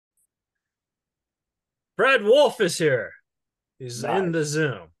Fred Wolf is here. He's in the Nice.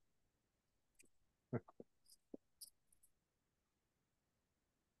 Zoom.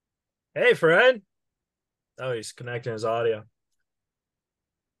 Hey, Fred. Oh, he's connecting his audio.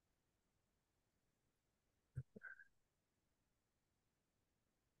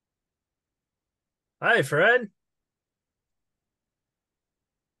 Hi, Fred.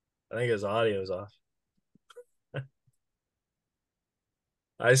 I think his audio is off.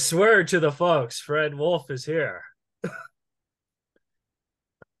 I swear to the folks, Fred Wolf is here.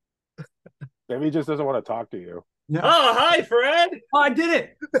 Maybe he just doesn't want to talk to you. No, Oh, hi, Fred. oh, I did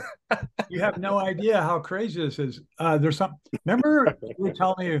it. You have no idea how crazy this is. There's some. Remember you were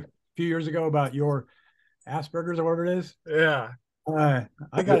telling me a few years ago about your Asperger's or whatever it is. Yeah. I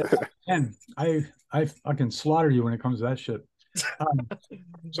got it. And I fucking slaughter you when it comes to that shit. Um,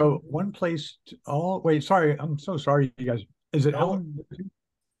 so one place. Wait, sorry. I'm so sorry, you guys. Is it No, Helen?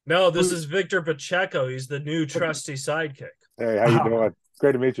 no, this is Victor Pacheco. He's the new trusty sidekick. Hey, how you doing?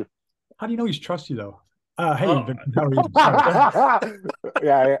 Great to meet you. How do you know he's trusty though? Hey, Oh. Victor, how are you? Sorry.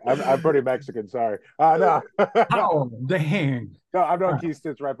 Yeah, I'm pretty Mexican. Sorry. No. Oh, dang. No, I've known Keith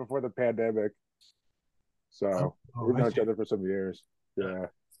since right before the pandemic. So we've known each other for some years. Yeah.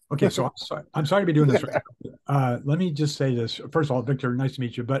 Okay, so I'm sorry. I'm sorry to be doing this right now. Let me just say this. First of all, Victor, nice to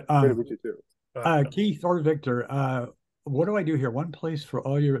meet you. But Great to meet you too. Keith or Victor, what do I do here? One place for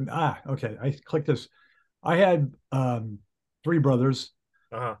all your okay. I clicked this. I had three brothers.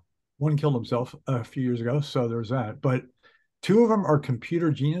 Uh-huh. One killed himself a few years ago, so there's that. But two of them are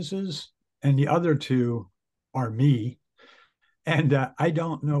computer geniuses, and the other two are me. And I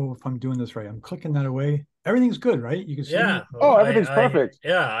don't know if I'm doing this right. I'm clicking that away. Everything's good, right? You can see Yeah. me. Oh, everything's perfect.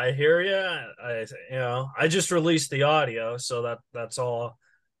 Yeah, I hear you. I just released the audio, so that's all.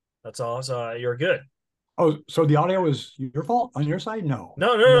 That's all. So you're good. Oh, so the audio is your fault on your side? No.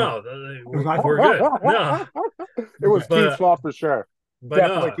 No. We're good. No, It was but Keith's fault for sure. but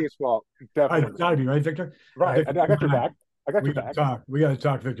Definitely no. Keith's fault. It's Definitely. gotta be right, Victor. Right. Victor, I got your back. I got we your gotta back. talk. We gotta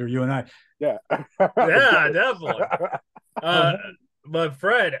talk, Victor. You and I. Yeah. Yeah, definitely. Um, But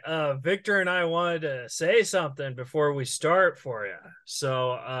Fred, Victor and I wanted to say something before we start for you.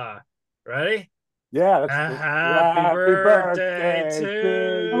 So, ready? Yeah, Happy birthday to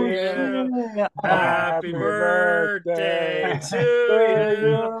you. Happy birthday to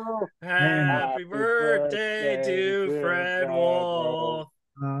you. Happy birthday to Fred Wolf.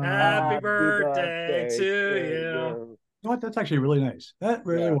 Happy birthday to you. You know what? That's actually really nice. That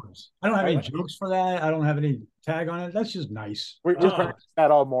really was. I don't have any jokes for that. I don't have any tag on it. That's just nice. We practiced that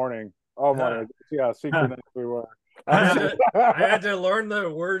all morning. All morning. See how synchronized we were. I had to learn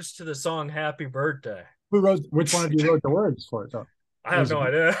the words to the song Happy Birthday. Who wrote, which one of you wrote the words for it? I have no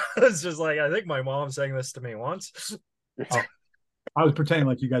idea. It's just like, I think my mom sang this to me once. Oh, I was pretending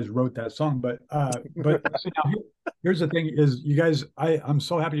like you guys wrote that song, but so now here's the thing is you guys, I'm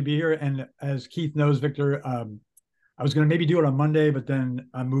so happy to be here. And as Keith knows, Victor, I was going to maybe do it on Monday, but then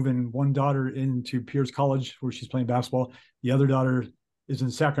I'm moving one daughter into Pierce College where she's playing basketball. The other daughter is in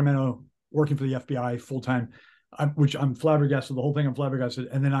Sacramento working for the FBI full time, which I'm flabbergasted. The whole thing I'm flabbergasted.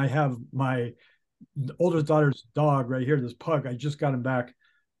 And then I have my oldest daughter's dog right here, this pug. I just got him back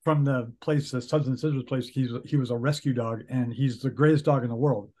from the place, the Suds and Scissors place. He was a rescue dog, and he's the greatest dog in the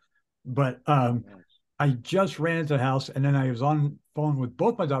world. But I just ran into the house, and then I was on phone with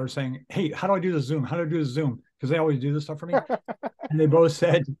both my daughters saying, "Hey, how do I do the Zoom? How do I do the Zoom?" Because they always do this stuff for me. And they both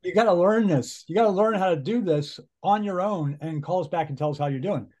said, "You got to learn this. You got to learn how to do this on your own, and call us back and tell us how you're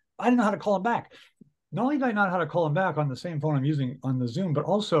doing." I didn't know how to call them back. Not only do I not know how to call them back on the same phone I'm using on the Zoom, but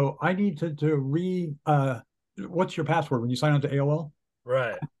also I need to what's your password when you sign on to AOL?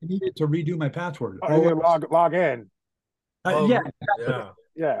 Right. I needed to redo my password. Oh, you log in. Yeah.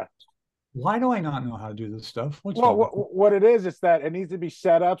 Yeah. Why do I not know how to do this stuff? What it is that it needs to be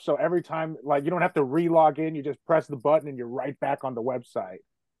set up so every time, like, you don't have to re-log in. You just press the button and you're right back on the website.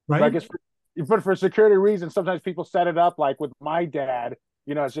 Right. Like but for security reasons, sometimes people set it up like with my dad.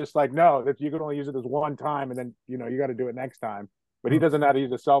 It's just like, no, that you can only use it this one time, and then you got to do it next time. But he doesn't know how to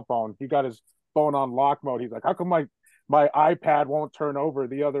use a cell phone. He got his phone on lock mode. He's like, how come my iPad won't turn over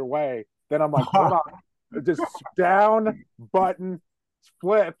the other way? Then I'm like, hold on, just down button,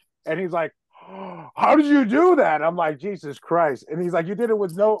 flip, and he's like, how did you do that? I'm like, Jesus Christ. And he's like, you did it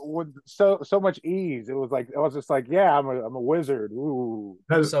with so much ease. It was just like, yeah, I'm a wizard. Ooh.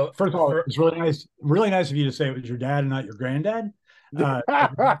 So first of all, it's really nice of you to say it was your dad and not your granddad. But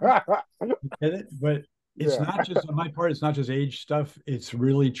it's not just on my part. It's not just age stuff. It's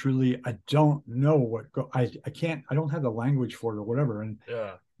really, truly, I don't know I don't have the language for it or whatever. And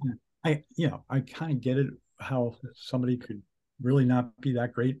I kind of get it, how somebody could really not be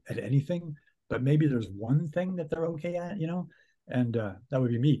that great at anything. but maybe there's one thing that they're okay at, and that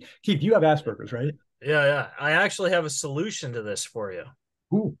would be me. Keith, you have Asperger's, right? Yeah. I actually have a solution to this for you.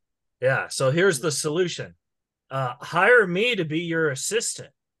 Ooh. Yeah. So here's the solution. Hire me to be your assistant.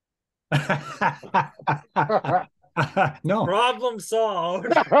 No. Problem solved.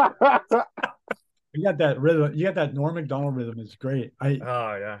 You got that rhythm. You got that Norm Macdonald rhythm. It's great. Oh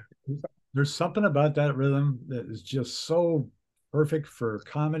yeah. There's something about that rhythm that is just so perfect for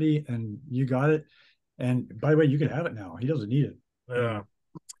comedy, and you got it. And by the way, you can have it now. He doesn't need it. Yeah.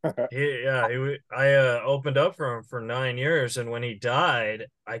 I opened up for him for 9 years, and when he died,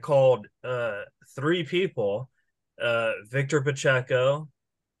 I called 3 people, Victor Pacheco,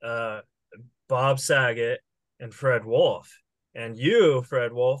 Bob Saget, and Fred Wolf. And you,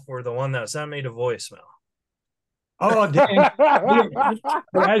 Fred Wolf, were the one that sent me to voicemail. Oh, dang.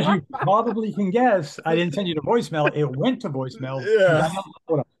 As you probably can guess, I didn't send you to voicemail. It went to voicemail. Yeah. I don't know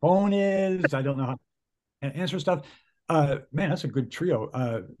what a phone is. I don't know how to answer stuff. Man, that's a good trio.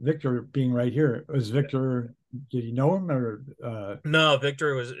 Victor being right here. Was Victor, did you know him or No,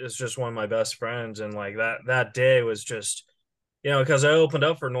 Victor is just one of my best friends, and like that day was just, because I opened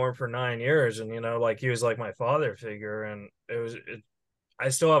up for Norm for 9 years, and like he was like my father figure, and I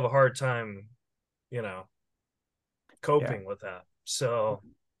still have a hard time, coping with that. So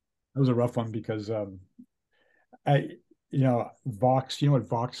it was a rough one because Vox, you know what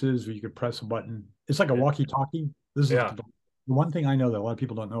Vox is, where you could press a button. It's like a walkie-talkie. This is the one thing I know that a lot of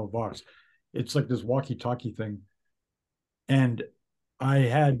people don't know of Vox. It's like this walkie-talkie thing. And I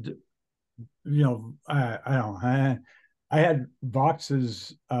had, I had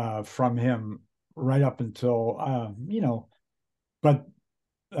Voxes from him right up until, but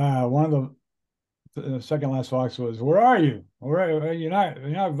one of the second last Vox was, "Where are you? Where you're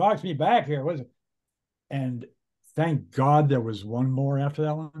not Vox me back here, was it?" And thank God there was one more after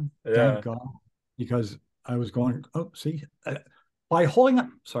that one. Yeah. Thank God, because I was going, see, by holding up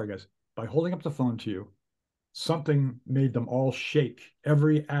the phone to you, something made them all shake.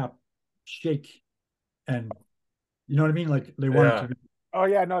 Every app shake, and you know what I mean? Like they wanted to. Oh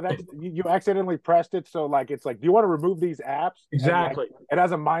yeah, no, that's you accidentally pressed it. So like it's like, do you want to remove these apps? Exactly. Like, it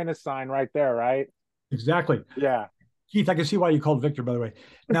has a minus sign right there, right? Exactly. Yeah. Keith, I can see why you called Victor, by the way.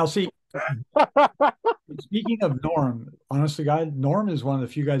 Now, see, speaking of Norm, honestly, guy, Norm is one of the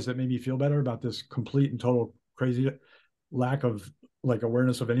few guys that made me feel better about this complete and total crazy lack of like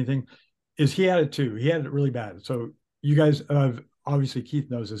awareness of anything. Is he had it too? He had it really bad. So you guys, obviously, Keith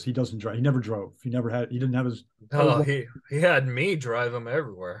knows this. He doesn't drive. He never drove. He didn't have his. Oh, he had me drive him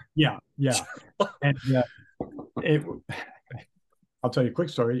everywhere. Yeah. And I'll tell you a quick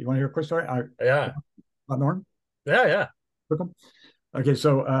story. You want to hear a quick story? Yeah. About Norm? Yeah. Okay,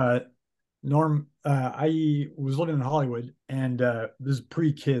 so Norm, I was living in Hollywood, and this is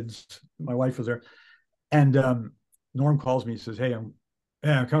pre-kids. My wife was there, and Norm calls me. He says, "Hey, I'm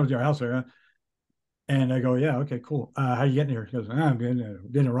coming to your house there." And I go, "Yeah, okay, cool. How you getting here?" He goes, "I'm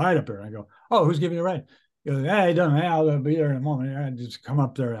getting a ride up there." And I go, "Oh, who's giving you a ride?" He goes, "Hey, don't. I'll be there in a moment. I just come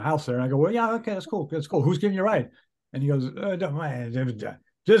up there, house there." And I go, "Well, yeah, okay, that's cool. Who's giving you a ride?" And he goes, "Don't mind.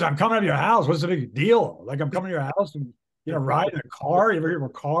 Just I'm coming up to your house. What's the big deal? Like I'm coming to your house and ride in a car. You ever hear of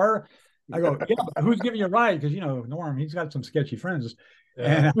a car?" I go, "Yeah, but who's giving you a ride?" Because Norm, he's got some sketchy friends.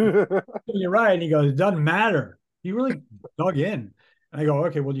 Yeah. And giving you a ride, and he goes, "It doesn't matter." He really dug in. And I go,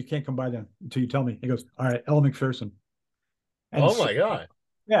 "Okay, well, you can't come by then until you tell me." He goes, "All right, Elle Macpherson." And oh my God.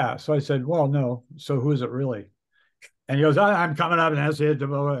 Yeah. So I said, "Well, no. So who is it really?" And he goes, "I'm coming up," and that's it.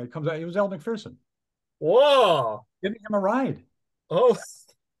 It comes out. It was Elle Macpherson. Whoa. Giving him a ride. Oh.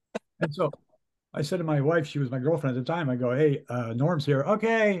 And so I said to my wife, she was my girlfriend at the time, I go, "Hey, Norm's here."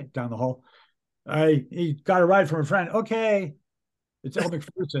 "Okay." Down the hall. He got a ride from a friend. "Okay." "It's Elle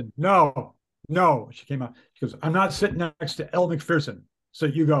Macpherson." No. She came out. She goes, "I'm not sitting next to Elle Macpherson." So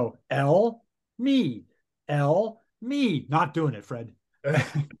you go, Elle, me. Not doing it, Fred.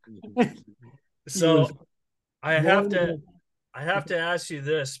 So I have to ask you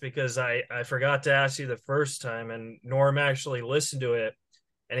this, because I forgot to ask you the first time, and Norm actually listened to it,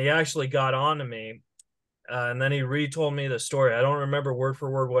 and he actually got on to me, and then he retold me the story. I don't remember word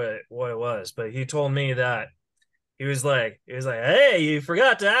for word what it was, but he told me that he was like, "Hey, you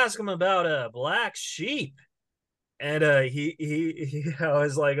forgot to ask him about a black sheep," and I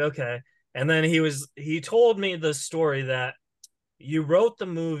was like, "Okay," and then he told me the story that you wrote the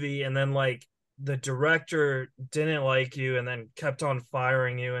movie, and then like the director didn't like you and then kept on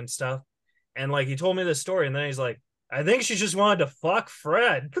firing you and stuff. And like he told me this story, and then he's like, "I think she just wanted to fuck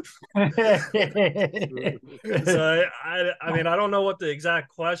Fred." So I mean, I don't know what the exact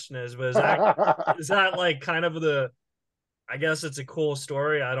question is, but is that like kind of I guess it's a cool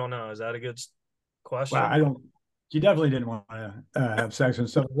story. I don't know. Is that a good Well, question. I don't. She definitely didn't want to have sex and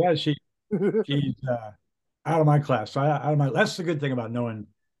stuff. Yeah, she's out of my class. So out of my. That's the good thing about knowing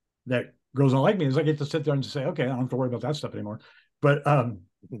that girls don't like me is I get to sit there and just say, okay, I don't have to worry about that stuff anymore. But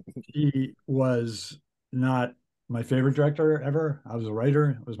she was not my favorite director ever. I was a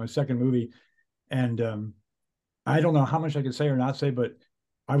writer. It was my second movie, and I don't know how much I could say or not say, but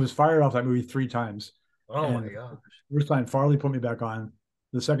I was fired off that movie 3 times. Oh And my gosh. first time Farley put me back on.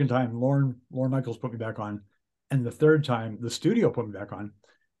 The second time Lorne Michaels put me back on, and the third time the studio put me back on.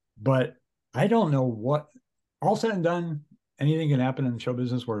 But I don't know what. All said and done, anything can happen in show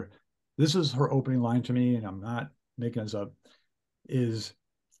business. Where this is her opening line to me, and I'm not making this up. Is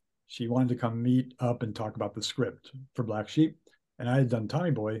she wanted to come meet up and talk about the script for Black Sheep, and I had done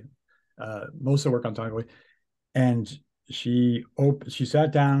Tommy Boy, most of the work on Tommy Boy, and she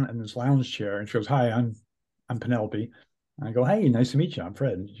sat down in this lounge chair and she goes, "Hi, I'm Penelope." And I go, "Hey, nice to meet you. I'm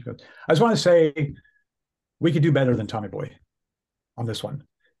Fred." And she goes, "I just want to say we could do better than Tommy Boy on this one."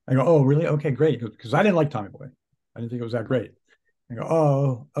 I go, "Oh, really? Okay, great." Because I didn't like Tommy Boy. I didn't think it was that great. I go,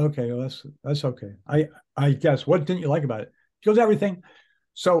 "Oh, okay, well, that's okay. I guess what didn't you like about it?" She goes, "Everything."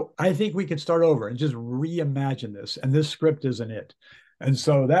 So I think we could start over and just reimagine this. And this script isn't it. And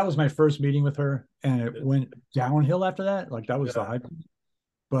so that was my first meeting with her, and it went downhill after that. Like that was the hype.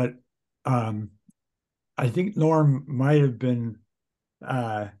 But I think Norm might have been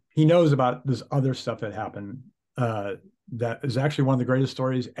he knows about this other stuff that happened that is actually one of the greatest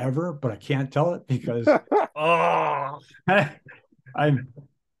stories ever, but I can't tell it because Oh,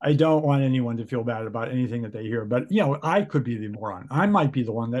 I don't want anyone to feel bad about anything that they hear. But I could be the moron. I might be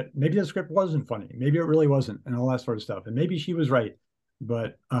the one that maybe the script wasn't funny. Maybe it really wasn't, and all that sort of stuff. And maybe she was right.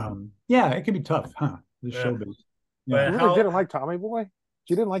 But yeah, it can be tough, huh? The showbiz. But You really didn't like Tommy Boy?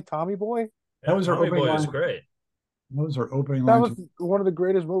 She didn't like Tommy Boy? That was her Tommy opening Boy is line. great. That was her opening That line. was one of the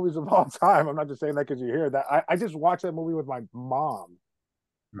greatest movies of all time. I'm not just saying that because you hear that. I just watched that movie with my mom.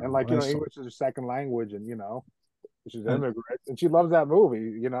 And like, English is her second language, and she's an immigrant and she loves that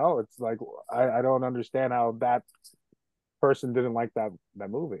movie. It's like I don't understand how that person didn't like that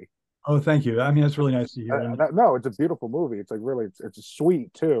movie. Oh, thank you. I mean, that's really nice to hear. No, it's a beautiful movie. It's like really, it's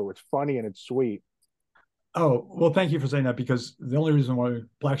sweet too. It's funny and it's sweet. Oh, well, thank you for saying that, because the only reason why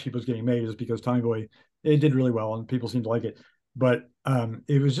Black Sheep was getting made is because Tommy Boy, it did really well and people seemed to like it. But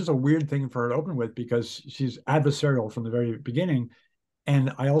it was just a weird thing for her to open with because she's adversarial from the very beginning.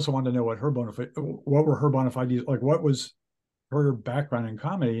 And I also wanted to know what were her bona fides, like what was her background in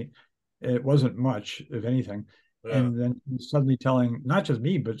comedy. It wasn't much, if anything. Yeah. And then suddenly telling not just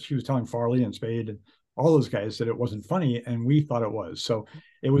me, but she was telling Farley and Spade and all those guys that it wasn't funny, and we thought it was. So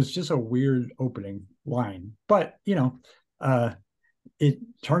it was just a weird opening line, but it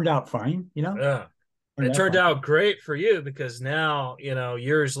turned out fine. Yeah, it turned out great for you because now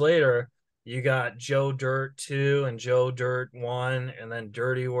years later you got Joe Dirt 2 and Joe Dirt 1 and then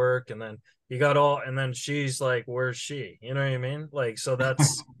Dirty Work, and then you got all, and then she's like, where's she? You know what I mean? Like, so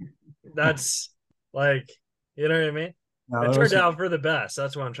that's like, you know what I mean? No, it turned out for the best.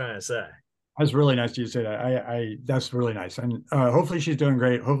 That's what I'm trying to say. That's really nice to you say that. I that's really nice. And hopefully she's doing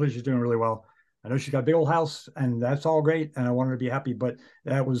great. Hopefully she's doing really well. I know she's got a big old house and that's all great. And I want her to be happy, but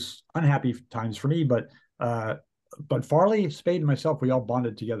that was unhappy times for me. But Farley, Spade, and myself, we all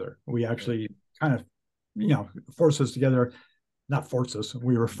bonded together. We actually kind of, forced us together. Not forced us.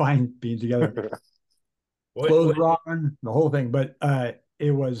 We were fine being together. Clothes were on, the whole thing. But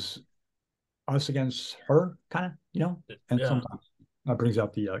it was us against her, kind of, and sometimes that brings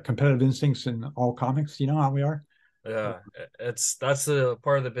out the competitive instincts in all comics. You know how we are. Yeah, that's the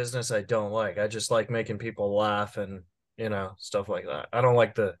part of the business I don't like. I just like making people laugh and stuff like that. I don't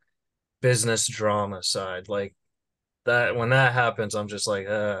like the business drama side. Like that, when that happens, I'm just like,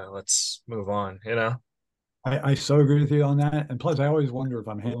 let's move on. I so agree with you on that. And plus, I always wonder if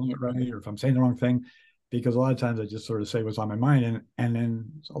I'm handling it right or if I'm saying the wrong thing, because a lot of times I just sort of say what's on my mind, and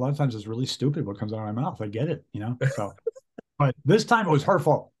then a lot of times it's really stupid what comes out of my mouth. I get it, So, but this time it was her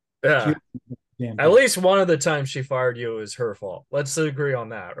fault. Yeah. At least one of the times she fired you was her fault. Let's agree on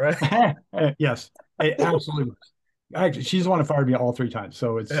that, right? Yes, absolutely. Actually, she's the one who fired me all 3 times.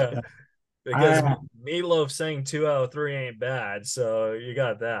 So it's because Meatloaf saying 2 out of 3 ain't bad. So you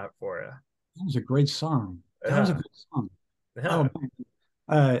got that for you. That was a great song. That was a good song. Yeah.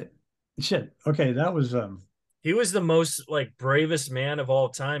 Oh, shit. Okay, that was he was the most bravest man of all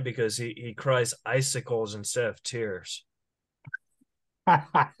time because he cries icicles instead of tears. That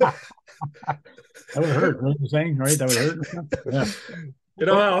would hurt, right? You're saying, right? That would hurt. Yeah. You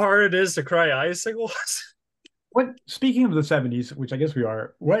know how hard it is to cry icicles? Speaking of the 70s, which I guess we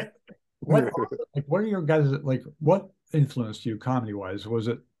are, what are your guys what influenced you comedy wise? Was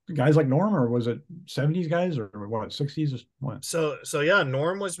it guys like Norm, or was it 70s guys, or what, 60s, or what? So yeah,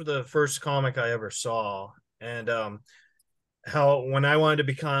 Norm was the first comic I ever saw, and how when I wanted to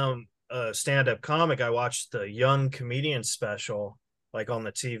become a stand-up comic, I watched the Young Comedian special like on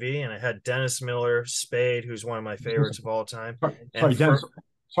the TV, and I had Dennis Miller, Spade, who's one of my favorites of all time, and Sorry, Dennis.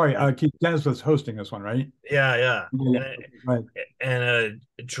 Sorry, Keith, Dennis was hosting this one, right? yeah, Yeah. Right. and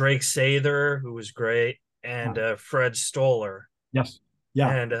Drake Sather, who was great, and Fred Stoller. Yes. Yeah.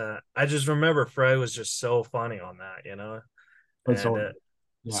 And I just remember Fred was just so funny on that, you know. Fred And Stoller.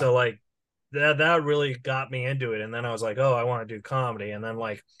 Yeah. so like that really got me into it. And then I was like, oh, I want to do comedy. And then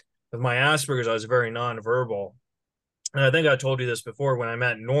like with my Asperger's, I was very nonverbal. And I think I told you this before when I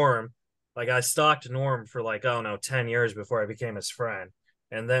met Norm. Like I stalked Norm for like, I don't know, 10 years before I became his friend.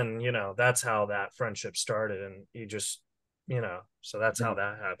 And then, you know, that's how that friendship started. And you just, you know, so that's how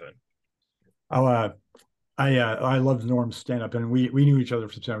that happened. Oh, I loved Norm's stand up, and we knew each other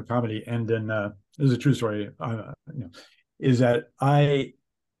from stand up comedy. And then this is a true story. Is that I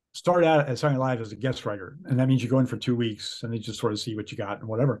started out at Saturday Night Live as a guest writer, and that means you go in for 2 weeks and they just sort of see what you got and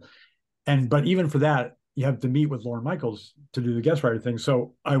whatever. But even for that, you have to meet with Lorne Michaels to do the guest writer thing.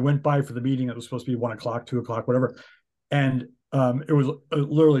 So I went by for the meeting. It was supposed to be 1 o'clock, 2 o'clock, whatever, and it was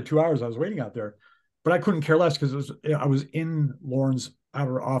literally 2 hours I was waiting out there. But I couldn't care less because I was in Lorne's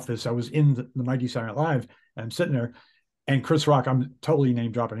outer office. I was in the Mighty Saturday Night Live, and I'm sitting there. And Chris Rock, I'm totally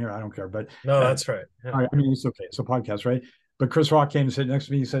name dropping here. I don't care, but no, that's right. Yeah. I mean, it's okay. It's a podcast, right? But Chris Rock came and sat next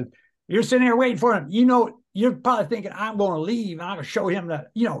to me. He said, "You're sitting here waiting for him. You know, you're probably thinking I'm going to leave. And I'm going to show him that,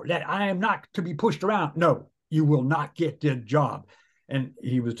 you know, that I am not to be pushed around. No, you will not get the job." And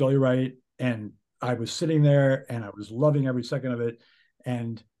he was totally right. And I was sitting there and I was loving every second of it.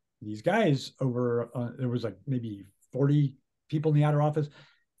 And these guys there was like maybe 40 people in the outer office.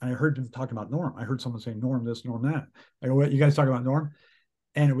 And I heard them talking about Norm. I heard someone say Norm this, Norm that. I go, "What, you guys talking about Norm?"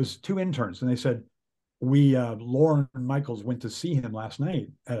 And it was 2 interns. And they said, Lorne Michaels went to see him last night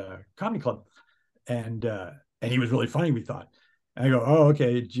at a comedy club. And he was really funny, we thought. And I go, "Oh,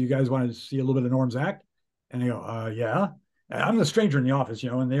 okay. Do you guys want to see a little bit of Norm's act?" And they go, "Yeah." I'm the stranger in the office, you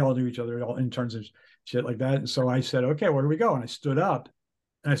know, and they all knew each other, all interns and shit like that. And so I said, "Okay, where do we go?" And I stood up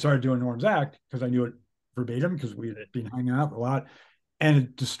and I started doing Norm's act because I knew it verbatim because we had been hanging out a lot. And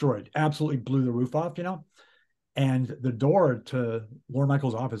it destroyed, absolutely blew the roof off, you know. And the door to Lorne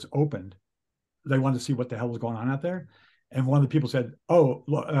Michaels' office opened. They wanted to see what the hell was going on out there. And one of the people said, "Oh,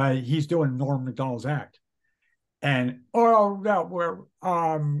 he's doing Norm Macdonald's act." And, "Oh, no,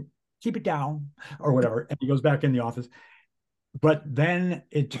 keep it down," or whatever. And he goes back in the office. But then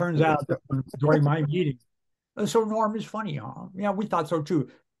it turns out that during my meeting, "So Norm is funny, huh?" "Yeah, we thought so too."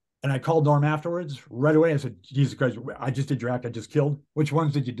 And I called Norm afterwards right away. I said, "Jesus Christ, I just did your act. I just killed. Which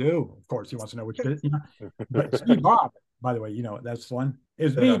ones did you do?" Of course, he wants to know which bit, you know. But Steve Bob, by the way, you know, that's the one.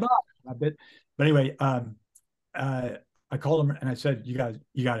 Is me, Bob, that bit. But anyway, I called him and I said, you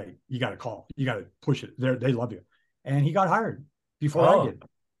gotta call. You gotta push it. They love you. And he got hired before I did.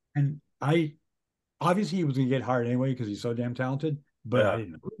 And obviously he was gonna get hired anyway because he's so damn talented. But I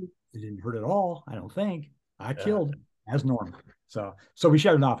didn't hurt it. It didn't hurt at all, I don't think. I killed as Norm. So we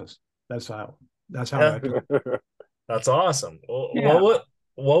shared an office. That's how That's awesome. Well,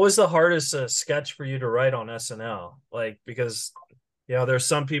 what was the hardest sketch for you to write on SNL? Like, because you know, there's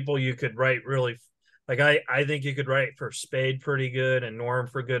some people you could write really, like I think you could write for Spade pretty good and Norm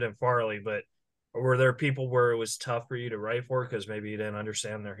for good and Farley, but were there people where it was tough for you to write for because maybe you didn't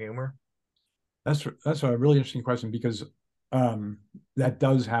understand their humor? That's a really interesting question because that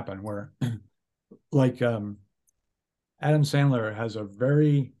does happen where like Adam Sandler has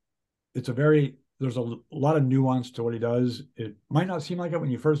there's a lot of nuance to what he does. It might not seem like it when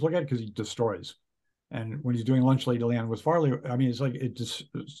you first look at it because he destroys. And when he's doing Lunch Lady Land with Farley, I mean, it's like it's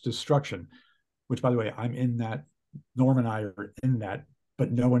destruction, which, by the way, I'm in that. Norm and I are in that,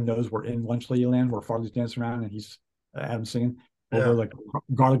 but no one knows we're in Lunch Lady Land where Farley's dancing around and he's Adam singing over like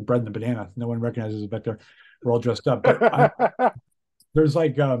garlic bread and a banana. No one recognizes it back there. We're all dressed up. But there's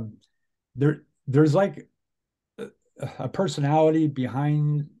like there's like a personality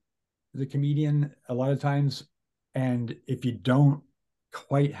behind the comedian a lot of times, and if you don't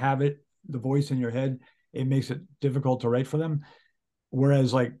quite have it, the voice in your head, it makes it difficult to write for them.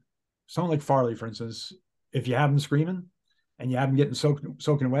 Whereas like someone like Farley, for instance, if you have him screaming and you have him getting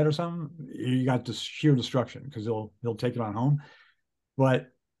soaking wet or something, you got this sheer destruction because he'll take it on home. But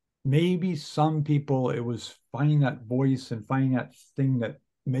maybe some people, it was finding that voice and finding that thing that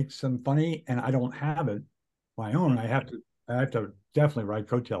makes them funny, and I don't have it my own. I have to definitely ride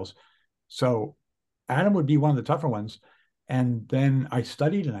coattails. So Adam would be one of the tougher ones. And then I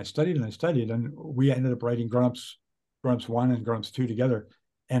studied and I studied and I studied, and we ended up writing Grown Ups 1 and Grown Ups 2 together.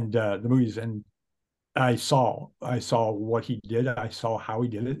 and the movies, and I saw what he did. I saw how he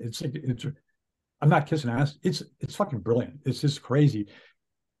did it. It's like it's I'm not kissing ass. It's fucking brilliant. It's just crazy.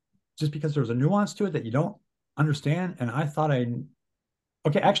 Just because there's a nuance to it that you don't understand. And I thought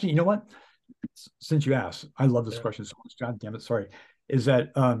okay, actually, you know what? Since you asked, I love this question so much. God damn it, sorry. Is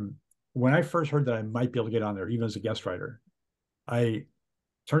that when I first heard that I might be able to get on there, even as a guest writer, I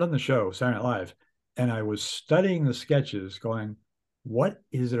turned on the show, Saturday Night Live, and I was studying the sketches, going, what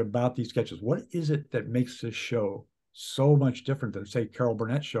is it about these sketches? What is it that makes this show so much different than, say, Carol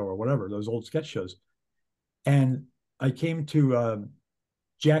Burnett show or whatever, those old sketch shows? And I came to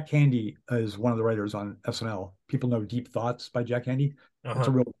Jack Handey as one of the writers on SNL. People know Deep Thoughts by Jack Handey. It's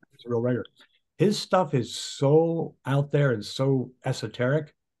a real writer. His stuff is so out there and so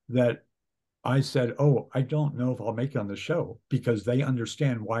esoteric that I said, oh, I don't know if I'll make it on the show, because they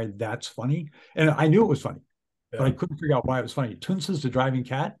understand why that's funny. And I knew it was funny, but I couldn't figure out why it was funny. Toonces the Driving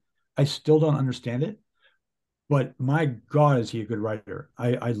Cat, I still don't understand it, but my God, is he a good writer.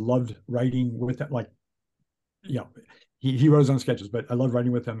 I loved writing with him. Like, he wrote his own sketches, but I loved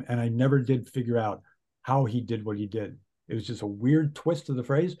writing with him, and I never did figure out how he did what he did. It was just a weird twist of the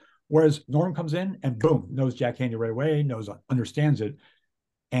phrase. Whereas Norm comes in and boom, knows Jack Handey right away, understands it.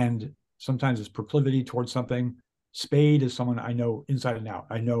 And sometimes it's proclivity towards something. Spade is someone I know inside and out.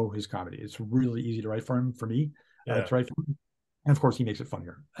 I know his comedy. It's really easy to write for him, for me, to write for him. And of course, he makes it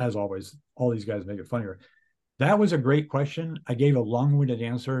funnier. As always, all these guys make it funnier. That was a great question. I gave a long-winded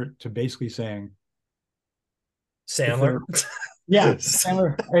answer to basically saying, Sandler. Yeah,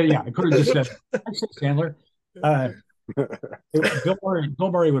 Sandler. Yeah, I could have just said, I said Sandler.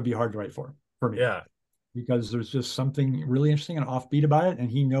 Bill Murray would be hard to write for me. Yeah. Because there's just something really interesting and offbeat about it, and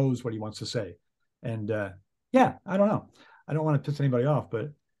he knows what he wants to say. And yeah, I don't know. I don't want to piss anybody off,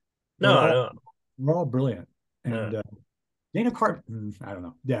 but we're all brilliant. And Dana Carvey, I don't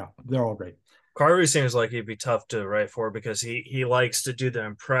know. Yeah, they're all great. Carvey seems like he'd be tough to write for because he likes to do the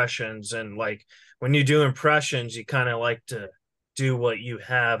impressions, and like when you do impressions, you kind of like to do what you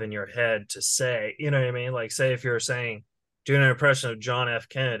have in your head to say. You know what I mean? Like, say if you're doing an impression of John F.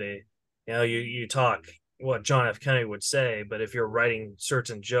 Kennedy, you talk what John F. Kennedy would say, but if you're writing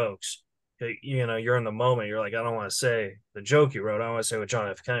certain jokes, you're in the moment. You're like, I don't want to say the joke you wrote. I want to say what John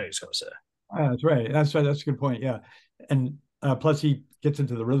F. Kennedy's going to say. That's right. That's right. That's a good point. Yeah. And plus he gets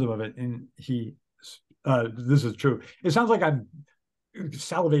into the rhythm of it, and this is true. It sounds like I'm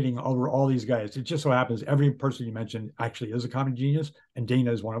salivating over all these guys. It just so happens every person you mentioned actually is a comedy genius, and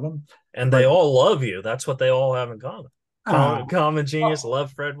Dana is one of them. And they all love you. That's what they all have in common. Common genius,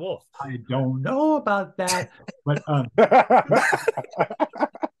 love Fred Wolf. I don't know about that, but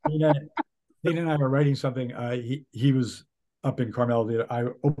Dana and I were writing something. He was up in Carmel. I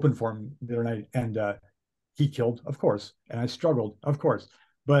opened for him the other night, and he killed, of course, and I struggled, of course.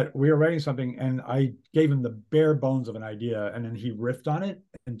 But we were writing something, and I gave him the bare bones of an idea, and then he riffed on it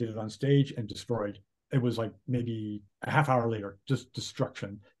and did it on stage and destroyed. It was like maybe a half hour later, just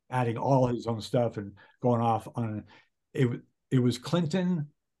destruction, adding all his own stuff and going off on it. It was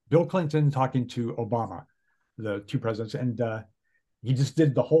Bill Clinton talking to Obama, the two presidents, and he just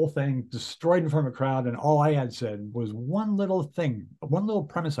did the whole thing, destroyed in front of a crowd, and all I had said was one little thing, one little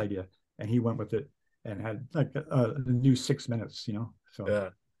premise idea, and he went with it and had like the new 6 minutes, So yeah,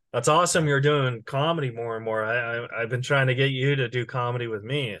 that's awesome. You're doing comedy more and more. I've been trying to get you to do comedy with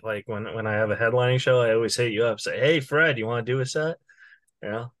me. Like when I have a headlining show, I always hit you up, say, "Hey, Fred, you want to do a set?"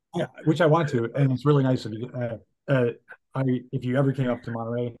 Yeah, which I want to, and it's really nice of you. If you ever came up to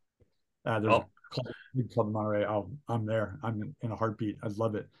Monterey, there's a big club in Monterey. I'm there. I'm in a heartbeat. I'd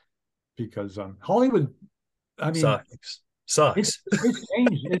love it because Hollywood, I mean, sucks. It's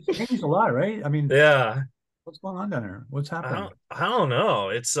changed. It's changed a lot, right? I mean, yeah. What's going on down there? What's happening? I don't know.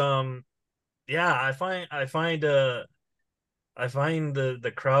 It's yeah, I find the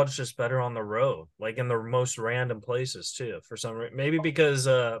crowd's just better on the road, like in the most random places too. For some reason, maybe because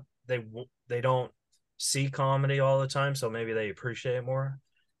they don't see comedy all the time, so maybe they appreciate it more.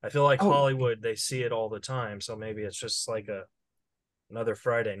 I feel like Hollywood, they see it all the time, so maybe it's just like another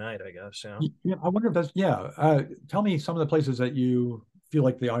Friday night, I guess. Yeah, I wonder if that's tell me some of the places that you feel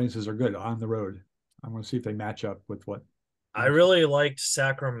like the audiences are good on the road. I want to see if they match up with what. I really liked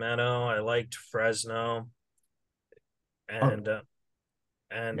Sacramento. I liked Fresno, and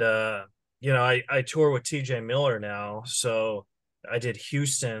I tour with TJ Miller now, so I did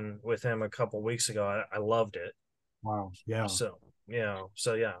Houston with him a couple weeks ago. I loved it. Wow. Yeah. So yeah.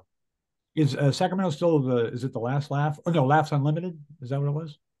 Is Sacramento still is it the Last Laugh? Oh no, Laughs Unlimited. Is that what it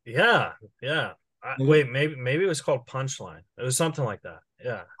was? Yeah. Wait, maybe it was called Punchline. It was something like that.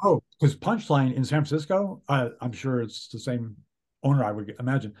 Yeah. Oh, because Punchline in San Francisco, I'm sure it's the same owner, I would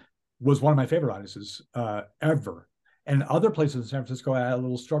imagine, was one of my favorite audiences ever. And other places in San Francisco, I had a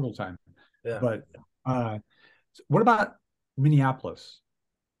little struggle time. Yeah. But what about Minneapolis?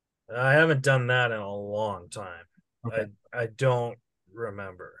 I haven't done that in a long time. Okay. I don't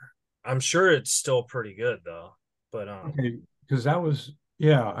remember. I'm sure it's still pretty good though. But Okay, because that was,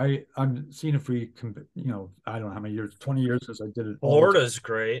 yeah, I'm seeing if we can, I don't know how many years, 20 years since I did it all the time. Florida's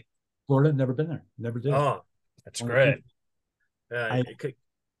great. Florida, never been there, never did. Oh, that's Only great. people. Yeah, I,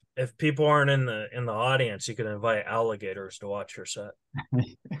 if people aren't in the audience, you can invite alligators to watch your set.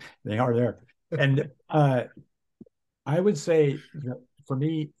 they are there. And I would say that for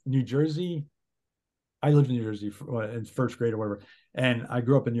me, New Jersey, I lived in New Jersey in first grade or whatever, and I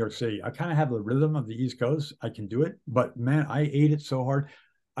grew up in New York City. I kind of have the rhythm of the East Coast. I can do it, but man, I ate it so hard.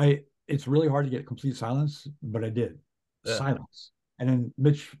 It's really hard to get complete silence, but I did. Yeah. Silence. And then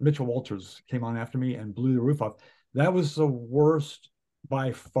Mitchell Walters came on after me and blew the roof off. That was the worst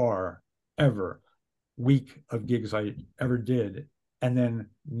by far ever week of gigs I ever did. And then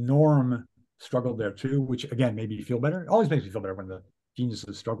Norm struggled there too, which again made me feel better. It always makes me feel better when the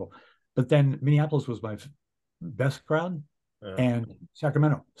geniuses struggle. But then Minneapolis was my best crowd, Yeah. and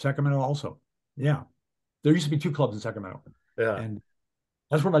Sacramento also. Yeah, there used to be 2 clubs in Sacramento, Yeah. and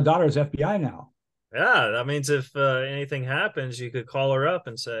that's where my daughter is FBI now. Yeah, that means if anything happens, you could call her up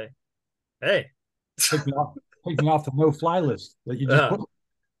and say, "Hey, Take me off the no-fly list that you just yeah."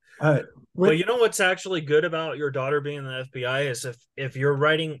 put. Well, you know what's actually good about your daughter being in the FBI is if you're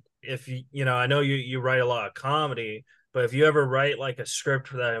writing, if you know, I know you write a lot of comedy, but if you ever write like a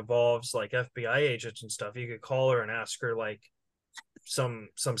script that involves like FBI agents and stuff, you could call her and ask her like some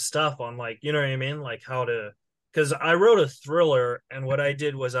stuff on, like, you know what I mean, like how to. Because I wrote a thriller, and what I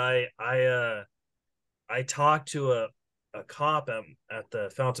did was I talked to a cop at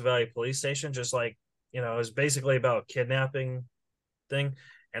the Fountain Valley Police Station, just like, you know, it was basically about kidnapping thing.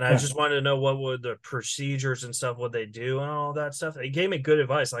 And I just wanted to know what would the procedures and stuff, what they do and all that stuff. He gave me good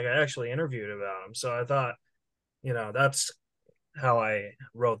advice. Like, I actually interviewed about him. So I thought, you know, that's how I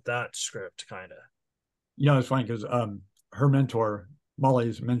wrote that script, kind of. It's funny because her mentor,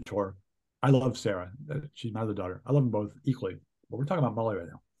 Molly's mentor, I love Sarah. She's my other daughter. I love them both equally, but we're talking about Molly right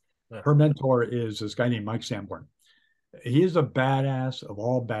now. Yeah. Her mentor is this guy named Mike Sanborn. He is a badass of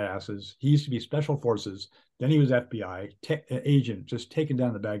all badasses. He used to be special forces. Then he was FBI agent, just taking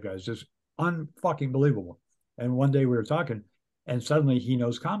down the bad guys, just unfucking believable. And one day we were talking, and suddenly he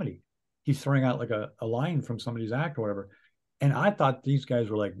knows comedy. He's throwing out like a line from somebody's act or whatever. And I thought these guys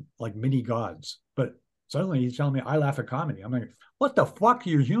were like mini gods. But suddenly he's telling me I laugh at comedy. I'm like, what the fuck?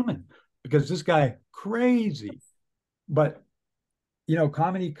 You're human. Because this guy, crazy. But,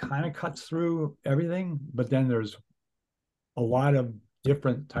 comedy kind of cuts through everything. But then there's a lot of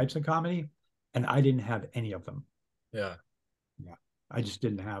different types of comedy, and I didn't have any of them. Yeah. I just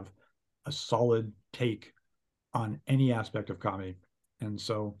didn't have a solid take on any aspect of comedy. And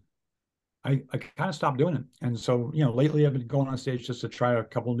so I kind of stopped doing it. And so, lately I've been going on stage just to try a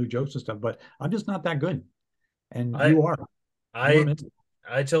couple new jokes and stuff, but I'm just not that good. And you are. I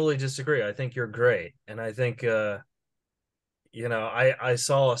totally disagree. I think you're great. And I think, I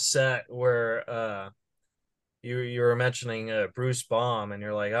saw a set where you were mentioning Bruce Baum, and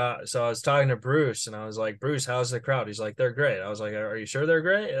you're like, so I was talking to Bruce, and I was like, Bruce, how's the crowd? He's like, they're great. I was like, are you sure they're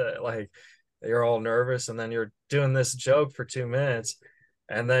great? Like, you're all nervous, and then you're doing this joke for 2 minutes,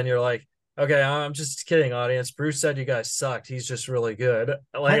 and then you're like, okay, I'm just kidding, audience. Bruce said you guys sucked. He's just really good.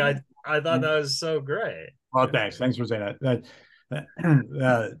 Like, I thought that was so great. Well, thanks for saying that.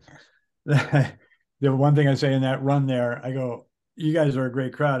 The one thing I say in that run there, I go, you guys are a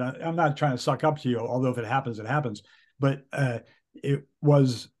great crowd. I'm not trying to suck up to you, although if it happens, it happens. But it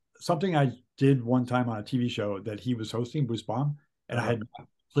was something I did one time on a TV show that he was hosting, Bruce Baum, and I had to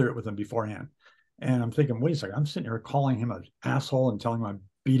clear it with him beforehand. And I'm thinking, wait a second, I'm sitting here calling him an asshole and telling him I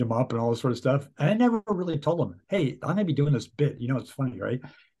beat him up and all this sort of stuff. And I never really told him, hey, I may be doing this bit. It's funny, right?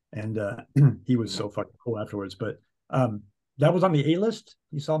 And he was so fucking cool afterwards. But that was on the A-list.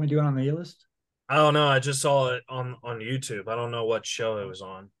 You saw me doing on the A-list? I don't know. I just saw it on YouTube. I don't know what show it was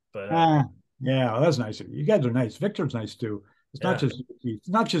on, but yeah, well, that's nice of you. You guys are nice. Victor's nice too. It's not just you. It's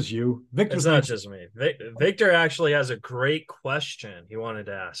not just you. Victor's it's not just me. Victor actually has a great question he wanted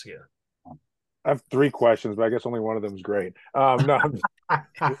to ask you. I have 3 questions, but I guess only one of them is great. No,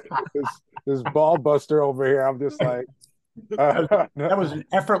 this ball buster over here. I'm just like, that was an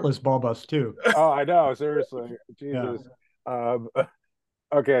effortless ball bust too. Oh, I know. Seriously, Jesus. Yeah.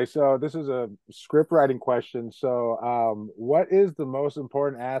 Okay, so this is a script writing question. So, what is the most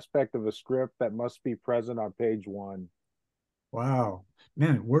important aspect of a script that must be present on page 1? Wow,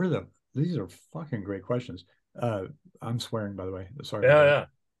 man, these are fucking great questions. I'm swearing, by the way. Sorry Yeah, about yeah.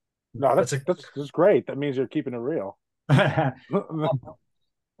 No, That's a that's great. That means you're keeping it real. that.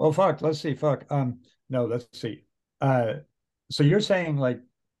 Well, fuck. Let's see. Fuck. No, let's see. Uh, so you're saying like,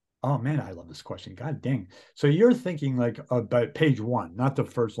 oh man, I love this question. God dang. So you're thinking like about page one, not the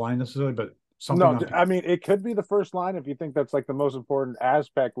first line necessarily, but something No, on. I mean it could be the first line if you think that's like the most important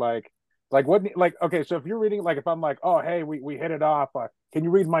aspect. Like what? Like okay, so if you're reading, like if I'm like, oh hey, we hit it off. Can you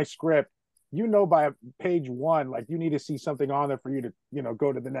read my script? You know, by page one, like you need to see something on there for you to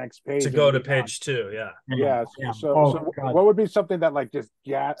go to the next to page and go to move on. page two. Yeah. Yeah. Yeah. So Oh God, what would be something that like just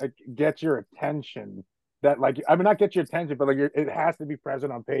get your attention? That like I mean not get your attention, but like it has to be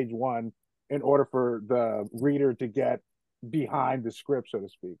present on page one in order for the reader to get behind the script, so to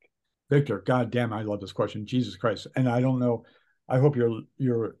speak. Victor. God damn, I love this question. Jesus Christ. And I don't know. I hope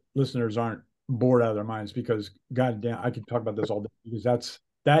your listeners aren't bored out of their minds because God damn, I could talk about this all day because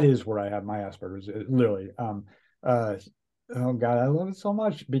that is where I have my Asperger's. Literally. Uh, oh God, I love it so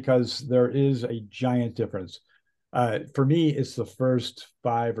much because there is a giant difference. For me, it's the first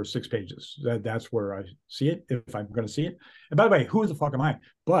 5 or 6 pages. That's where I see it if I'm going to see it. And by the way, who the fuck am I?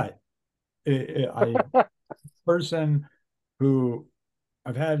 But I person who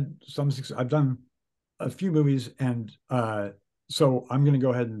I've had some success. I've done a few movies, and so I'm going to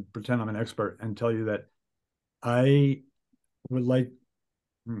go ahead and pretend I'm an expert and tell you that I would like.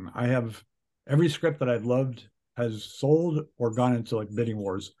 I have every script that I've loved has sold or gone into like bidding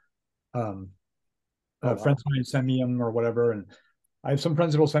wars. Um, Oh wow. Friends of mine send me them or whatever, and I have some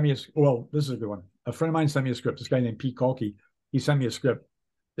friends that will send me a. Well, this is a good one. A friend of mine sent me a script. This guy named Pete Kolke. He sent me a script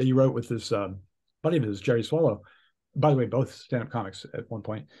that he wrote with this buddy of his, Jerry Swallow. By the way, both stand-up comics at one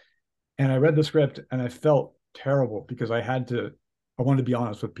point. And I read the script and I felt terrible because I wanted to be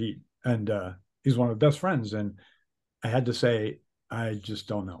honest with Pete. And he's one of my best friends. And I had to say, I just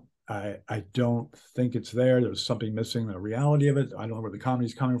don't know. I don't think it's there. There's something missing, the reality of it. I don't know where the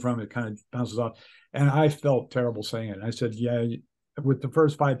comedy's coming from. It kind of bounces off. And I felt terrible saying it. And I said, yeah, with the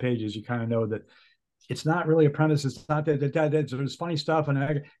first 5 pages, you kind of know that it's not really a premise. It's not that there's funny stuff.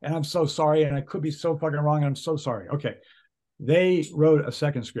 And I'm so sorry. And I could be so fucking wrong. And I'm so sorry. Okay. They wrote a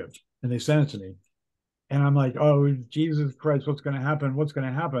second script and they sent it to me. And I'm like, oh, Jesus Christ, what's going to happen? What's going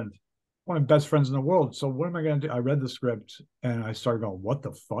to happen? One of my best friends in the world. So what am I going to do? I read the script and I started going, what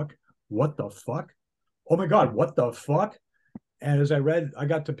the fuck? What the fuck? Oh my God, what the fuck? And as I read, I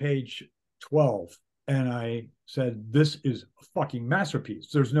got to page 12 and I said, this is a fucking masterpiece.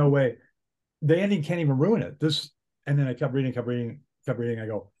 There's no way. The ending can't even ruin it. And then I kept reading. I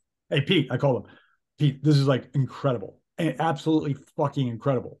go, hey, Pete, I called him. Pete, this is like incredible. And absolutely fucking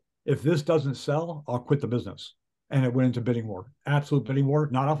incredible. If this doesn't sell, I'll quit the business. And it went into bidding war, absolute bidding war,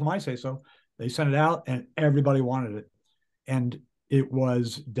 not off of my say so. They sent it out and everybody wanted it. And it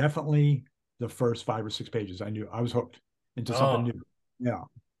was definitely the first 5 or 6 pages. I knew I was hooked into something new. Yeah.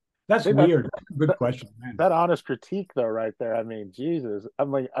 That's weird. That's a good question, man. That honest critique though, right there. I mean, Jesus.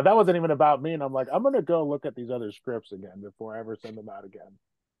 I'm like, that wasn't even about me. And I'm like, I'm gonna go look at these other scripts again before I ever send them out again.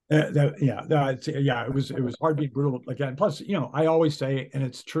 It was hard being brutal like that. And plus, I always say, and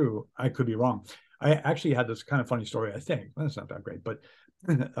it's true, I could be wrong. I actually had this kind of funny story. I think well, it's not that great, but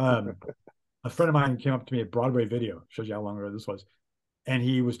a friend of mine came up to me at Broadway Video. Shows you how long ago this was. And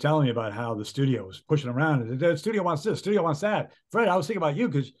he was telling me about how the studio was pushing around. The studio wants this, studio wants that. Fred, I was thinking about you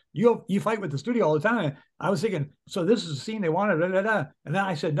because you fight with the studio all the time. I was thinking, so this is the scene they wanted, da, da, da. And then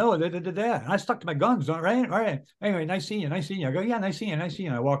I said, no, da, da, da, da. And I stuck to my guns, all right. Anyway, nice seeing you. I go, yeah, nice seeing you.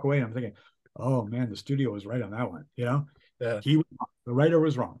 And I walk away and I'm thinking, oh man, the studio was right on that one. Yeah. The writer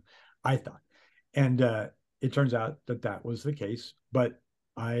was wrong, I thought. And it turns out that was the case. But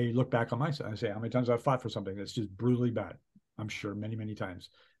I look back on my side and I say, how many times I've fought for something that's just brutally bad? I'm sure many, many times.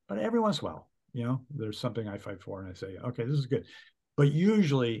 But every once in a while, there's something I fight for and I say, okay, this is good. But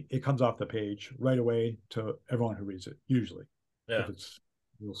usually it comes off the page right away to everyone who reads it, usually. Yeah. If it's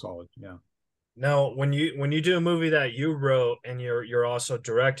real solid. Yeah. Now, when you do a movie that you wrote and you're also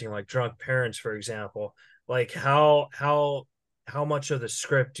directing, like Drunk Parents, for example, like how much of the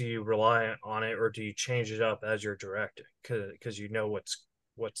script do you rely on it, or do you change it up as you're directing? Because you know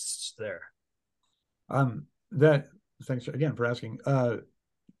what's there. Thanks again for asking.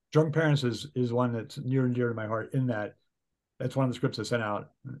 Drunk Parents is one that's near and dear to my heart in that that's one of the scripts I sent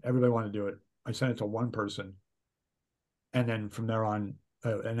out. Everybody wanted to do it. I sent it to one person. And then from there on,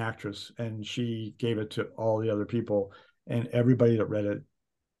 an actress, and she gave it to all the other people. And everybody that read it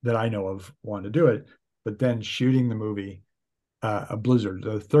that I know of wanted to do it. But then shooting the movie, a blizzard,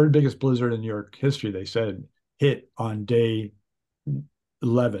 the third biggest blizzard in New York history, they said, hit on day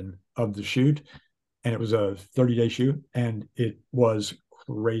 11 of the shoot. And it was a 30-day shoot, and it was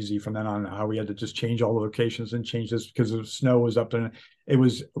crazy from then on, how we had to just change all the locations and change this because the snow was up there. It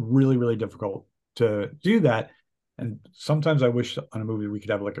was really, really difficult to do that. And sometimes I wish on a movie we could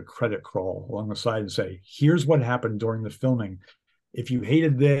have like a credit crawl along the side and say, here's what happened during the filming. If you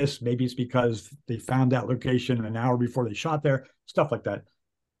hated this, maybe it's because they found that location an hour before they shot there, stuff like that.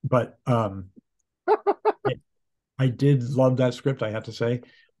 But I did love that script, I have to say.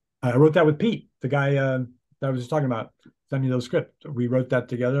 I wrote that with Pete, the guy that I was just talking about. Sent me those scripts. We wrote that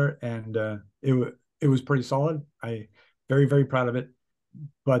together, and it was pretty solid. I very, very proud of it.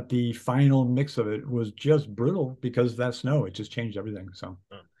 But the final mix of it was just brutal because of that snow. It just changed everything. So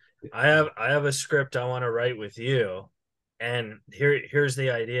I have a script I want to write with you, and here's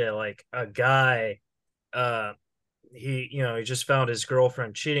the idea. Like a guy, he just found his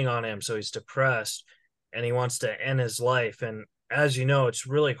girlfriend cheating on him, so he's depressed, and he wants to end his life. And as you know, it's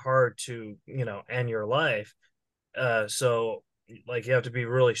really hard to end your life. So like you have to be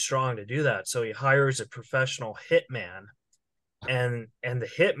really strong to do that. So he hires a professional hitman, and the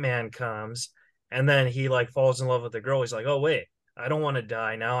hitman comes, and then he like falls in love with the girl. He's like, oh wait, I don't want to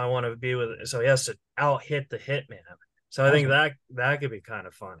die now, I want to be with it. So he has to out hit the hitman. So I think that could be kind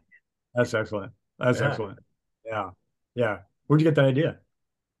of funny. That's excellent. That's excellent. Yeah. Where'd you get that idea?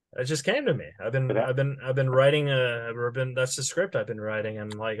 It just came to me. I've been writing that's the script I've been writing,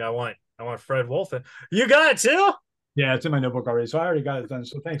 and like I want Fred Wolf. You got it too? Yeah, it's in my notebook already. So I already got it done.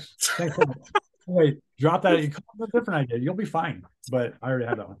 So thanks. Thanks so much. Wait, drop that. You come up with a different idea. You'll be fine. But I already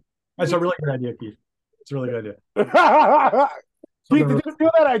had that one. That's a really good idea, Keith. It's a really good idea. Keith, did you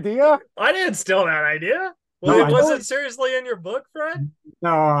steal that idea? I didn't steal that idea. Well, no, was it seriously in your book, Fred?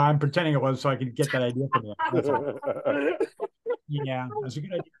 No, I'm pretending it was so I could get that idea from you. Yeah, that's a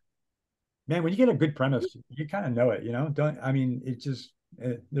good idea. Man, when you get a good premise, you kind of know it,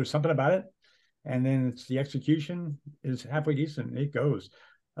 there's something about it. And then it's the execution is halfway decent. It goes.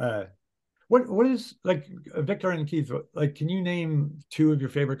 What is, like, Victor and Keith, like, can you name two of your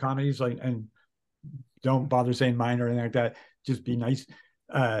favorite comedies? Like, and don't bother saying mine or anything like that. Just be nice.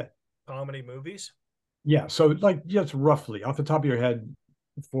 Comedy movies? Yeah. So like just roughly off the top of your head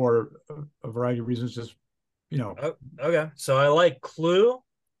for a variety of reasons, just, Oh, okay. So I like Clue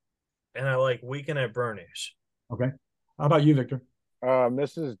and I like Weekend at Bernie's. Okay. How about you, Victor?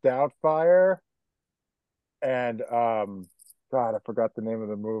 Mrs. Doubtfire and God, I forgot the name of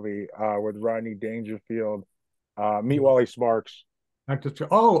the movie with Rodney Dangerfield. Meet Wally Sparks. Back to school.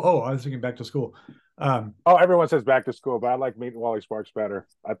 Oh, I was thinking Back to School. Everyone says Back to School, but I like Meet Wally Sparks better.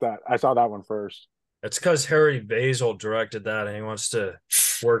 I saw that one first. It's because Harry Basil directed that, and he wants to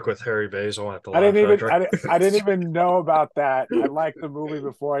work with Harry Basil at the. I didn't even know about that. I liked the movie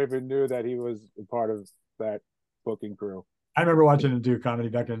before I even knew that he was part of that booking crew. I remember watching him do comedy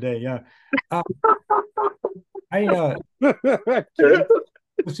back in the day. Yeah.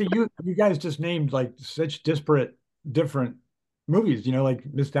 See, you guys just named like such disparate, different movies. Like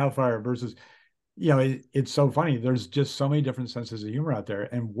Miss Doubtfire versus. It's so funny. There's just so many different senses of humor out there.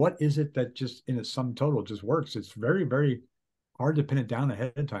 And what is it that just in its sum total just works? It's very, very hard to pin it down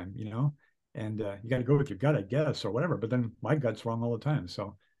ahead of time, and you got to go with your gut, I guess, or whatever. But then my gut's wrong all the time.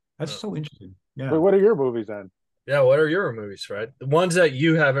 So that's so interesting. Yeah. Wait, what are your movies then? Yeah. What are your movies, Fred? The ones that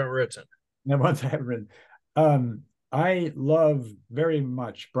you haven't written. The ones I haven't written. I love very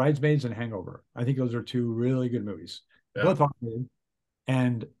much Bridesmaids and Hangover. I think those are two really good movies. Yeah. Both awesome.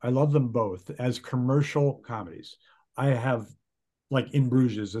 And I love them both as commercial comedies. I have like In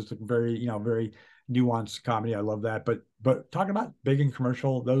Bruges. It's a very, very nuanced comedy. I love that. But talking about big and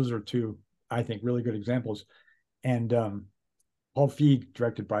commercial, those are two, I think, really good examples. And Paul Feig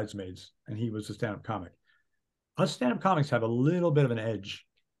directed Bridesmaids, and he was a stand-up comic. Us stand-up comics have a little bit of an edge,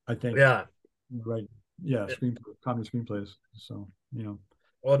 I think. Yeah. Right. Yeah. Comedy screenplays. So,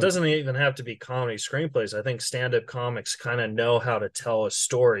 Well, it doesn't even have to be comedy screenplays. I think stand-up comics kind of know how to tell a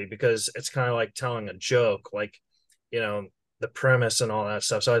story because it's kind of like telling a joke, like, the premise and all that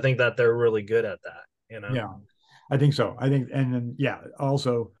stuff. So I think that they're really good at that, Yeah, I think so. And then,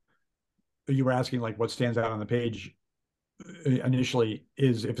 also you were asking like what stands out on the page initially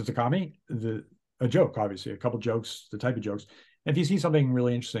is if it's a comedy, a joke, obviously, a couple jokes, the type of jokes. If you see something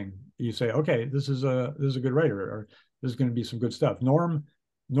really interesting, you say, okay, this is a good writer, or this is going to be some good stuff. Norm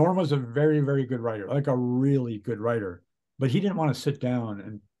was a very, very good writer, like a really good writer, but he didn't want to sit down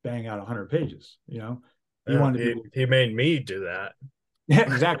and bang out 100 pages. He made me do that. Yeah,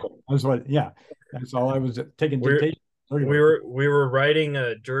 exactly. That's all. I was taking dictation. We were writing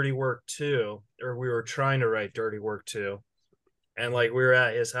a Dirty Work 2, or we were trying to write Dirty Work 2, and like we were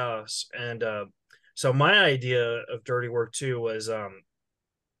at his house, and so my idea of Dirty Work 2 was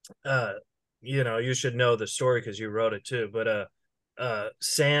you should know the story because you wrote it too, but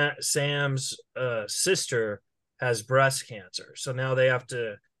Sam's sister has breast cancer, so now they have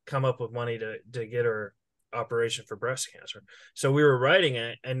to come up with money to get her operation for breast cancer. So we were writing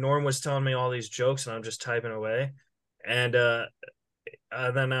it, and Norm was telling me all these jokes, and I'm just typing away. And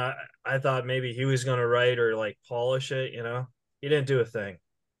then I thought maybe he was gonna write or like polish it, you know. He didn't do a thing.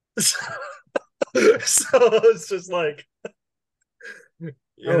 So it's just like, you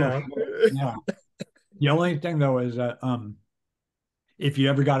know. Yeah. The only thing though is that if you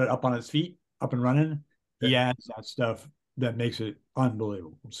ever got it up on its feet, up and running, he adds that stuff that makes it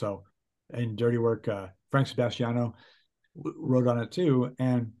unbelievable. So, in Dirty Work, Frank Sebastiano wrote on it too,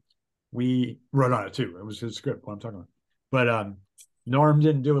 and we wrote on it too. It was his script, what I'm talking about. But Norm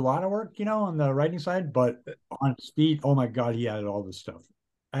didn't do a lot of work, on the writing side, but on his feet, oh my God, he added all this stuff.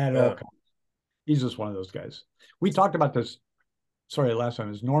 I had all kinds. He's just one of those guys. We talked about this. Sorry, last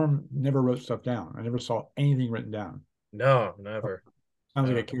time is Norm never wrote stuff down. I never saw anything written down. No, never. Sounds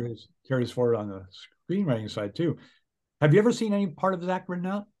like it carries forward on the screenwriting side too. Have you ever seen any part of Zach written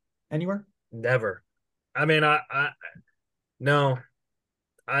out anywhere? Never. I mean, no.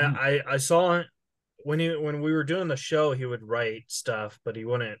 I saw it when we were doing the show. He would write stuff, but he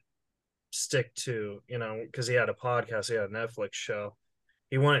wouldn't stick to, because he had a podcast, he had a Netflix show.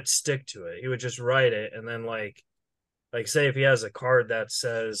 He wouldn't stick to it. He would just write it, and then like say if he has a card that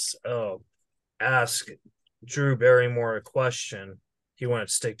says, "Oh, ask Drew Barrymore a question," he wouldn't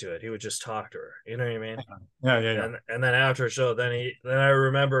stick to it. He would just talk to her. You know what I mean? Yeah. And then after a show, then I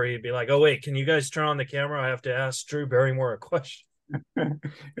remember he'd be like, "Oh wait, can you guys turn on the camera? I have to ask Drew Barrymore a question."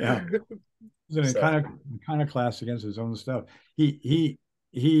 Yeah. He's kind of class against his own stuff. He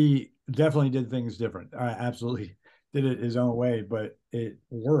definitely did things different. Absolutely did it his own way, but it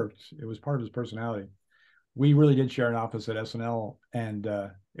worked. It was part of his personality. We really did share an office at SNL, and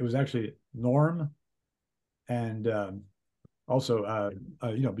it was actually Norm and also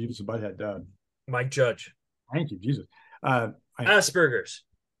Beavis and Butthead. Mike Judge. Thank you, Jesus. Asperger's.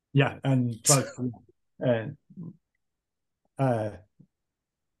 Yeah, and trying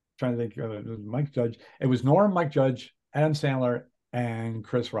to think, it was Mike Judge. It was Norm, Mike Judge, Adam Sandler, and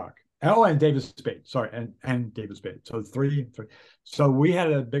Chris Rock. Oh, and David Spade. Sorry, and David Spade. So three. So we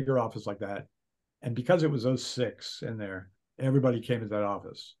had a bigger office like that, and because it was those six in there, everybody came to that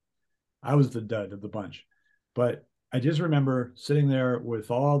office. I was the dud of the bunch, but I just remember sitting there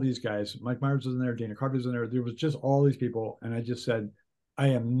with all these guys. Mike Myers was in there, Dana Carvey was in there. There was just all these people, and I just said, I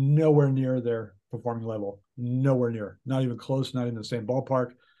am nowhere near their performing level. Nowhere near. Not even close. Not in the same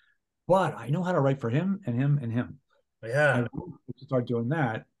ballpark. But I know how to write for him and him and him. Yeah. I started doing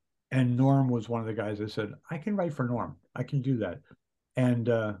that. And Norm was one of the guys that said, I can write for Norm. I can do that. And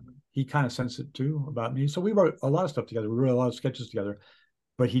he kind of sensed it too about me. So we wrote a lot of stuff together. We wrote a lot of sketches together,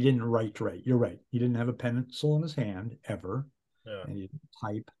 but he didn't write to write. You're right. He didn't have a pencil in his hand ever. Yeah. And he didn't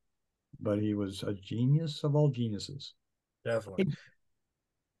type, but he was a genius of all geniuses. Definitely.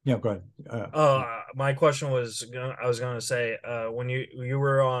 Yeah, go ahead. My question was, I was going to say, when you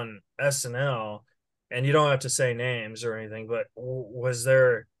were on SNL, and you don't have to say names or anything, but was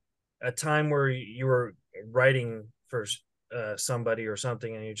there a time where you were writing for somebody or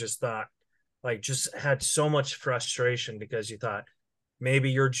something, and you just thought, like, just had so much frustration because you thought maybe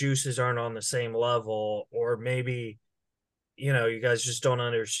your juices aren't on the same level, or maybe, you guys just don't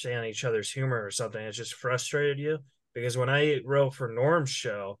understand each other's humor or something. It just frustrated you? Because when I wrote for Norm's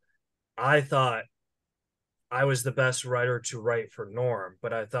show, I thought I was the best writer to write for Norm,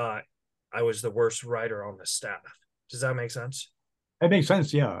 but I thought I was the worst writer on the staff. Does that make sense? It makes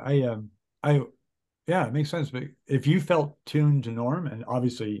sense. Yeah. Yeah, it makes sense. But if you felt tuned to Norm, and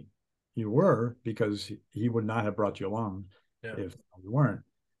obviously you were, because he would not have brought you along if you weren't,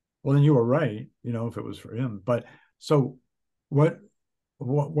 well, then you were right, if it was for him. But so what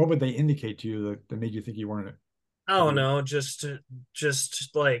would they indicate to you that made you think you weren't? I don't know. Just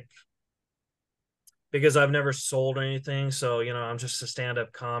like, because I've never sold anything. So, I'm just a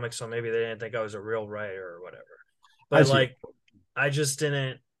stand-up comic. So maybe they didn't think I was a real writer or whatever. But like, I just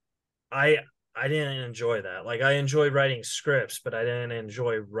didn't, I didn't enjoy that. Like, I enjoyed writing scripts, but I didn't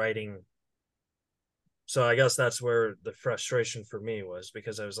enjoy writing. So I guess that's where the frustration for me was,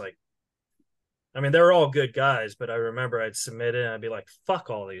 because I was like, I mean, they were all good guys, but I remember I'd submit it and I'd be like, fuck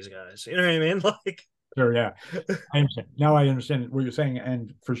all these guys. You know what I mean? Like, sure. Yeah. I understand. Now I understand what you're saying.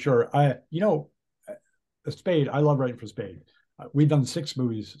 And for sure, Spade, I love writing for Spade. We've done 6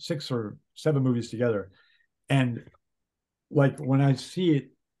 or 7 movies together. And like, when I see it,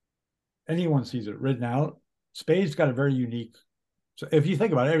 anyone sees it written out, Spade's got a very unique. So if you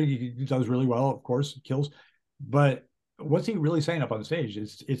think about it, he does really well, of course, kills. But what's he really saying up on stage?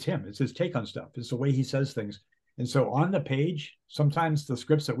 It's him. It's his take on stuff. It's the way he says things. And so on the page, sometimes the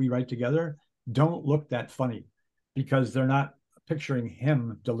scripts that we write together don't look that funny because they're not picturing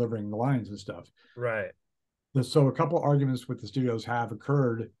him delivering the lines and stuff. Right. So a couple arguments with the studios have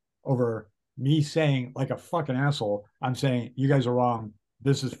occurred over me saying, like a fucking asshole, I'm saying, you guys are wrong.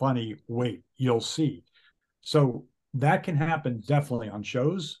 This is funny. Wait, you'll see. So that can happen definitely on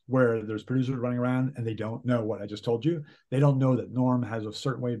shows where there's producers running around and they don't know what I just told you. They don't know that Norm has a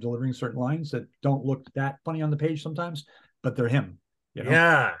certain way of delivering certain lines that don't look that funny on the page sometimes, but they're him. You know?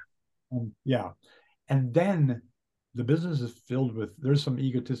 Yeah. Yeah. And then the business is filled with, there's some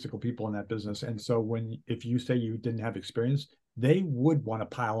egotistical people in that business. And so if you say you didn't have experience, they would want to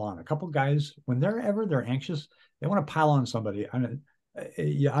pile on. A couple guys, when they're anxious, they want to pile on somebody.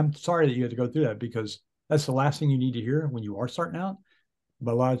 I'm sorry that you had to go through that because that's the last thing you need to hear when you are starting out.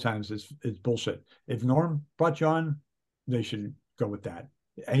 But a lot of times it's bullshit. If Norm brought you on, they should go with that.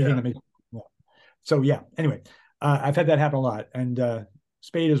 Anything that makes. Yeah. So yeah. Anyway, I've had that happen a lot, and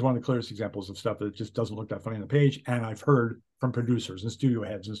Spade is one of the clearest examples of stuff that just doesn't look that funny on the page. And I've heard from producers and studio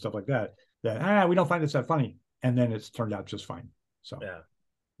heads and stuff like that we don't find this that funny, and then it's turned out just fine. So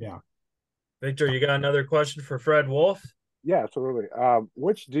yeah. Victor, you got another question for Fred Wolf? Yeah, absolutely.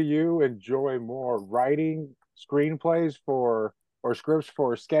 Which do you enjoy more, writing screenplays or scripts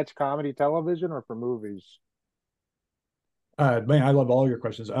for sketch comedy television or for movies? Man, I love all your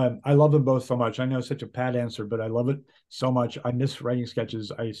questions. I love them both so much. I know it's such a pat answer, but I love it so much. I miss writing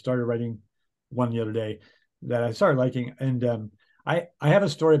sketches. I started writing one the other day that I started liking, and I have a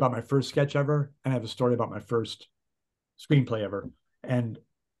story about my first sketch ever, and I have a story about my first screenplay ever, and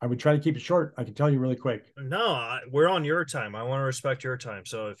I would try to keep it short. I can tell you really quick. No, we're on your time. I want to respect your time.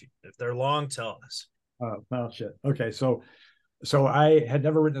 So if they're long, tell us. Well, shit. Okay, so I had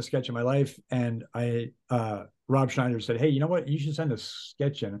never written a sketch in my life, and Rob Schneider said, "Hey, you know what? You should send a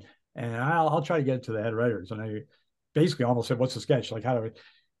sketch in, and I'll try to get it to the head writers." And I basically almost said, "What's the sketch? Like, how do I?"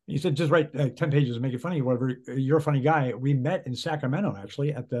 He said, "Just write 10 pages and make it funny. Whatever. You're a funny guy." We met in Sacramento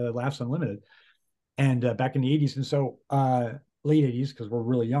actually at the Laughs Unlimited, and back in the '80s, and so late '80s because we're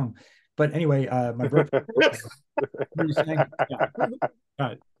really young. But anyway, my brother.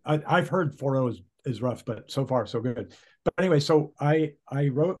 I've heard 4.0 is rough, but so far so good. But anyway, so I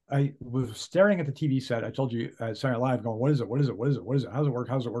was staring at the TV set. I told you Saturday Night Live, going, what is it? What is it? What is it? What is it? How's it work?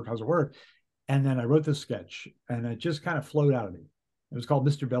 How's it work? How's it work? And then I wrote this sketch, and it just kind of flowed out of me. It was called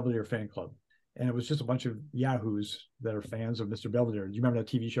Mr. Belvedere Fan Club, and it was just a bunch of yahoos that are fans of Mr. Belvedere. Do you remember that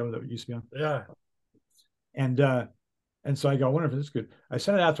TV show that used to be on? Yeah. And so I go, I wonder if this is good. I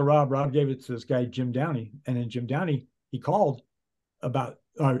sent it out to Rob. Rob gave it to this guy, Jim Downey. And then Jim Downey, he called about,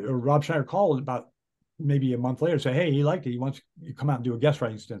 or Rob Schneider called about maybe a month later, say, hey, he liked it. He wants you to come out and do a guest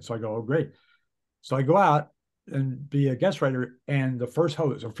writing stint. So I go, oh, great. So I go out and be a guest writer. And the first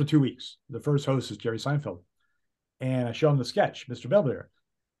host, for 2 weeks, the first host is Jerry Seinfeld. And I show him the sketch, Mr. Belvedere.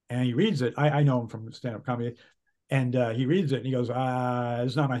 And he reads it. I know him from stand-up comedy. And he reads it and he goes,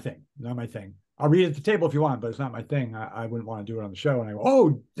 it's not my thing. Not my thing. I'll read it at the table if you want, but it's not my thing. I wouldn't want to do it on the show. And I go,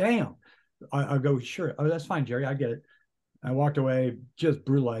 oh, damn. I'll go, sure. Oh, that's fine, Jerry. I get it. I walked away, just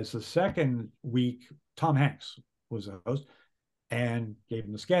brutalized. The second week, Tom Hanks was the host and gave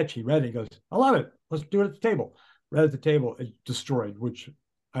him the sketch. He read it. He goes, I love it. Let's do it at the table. Read at the table. It destroyed, which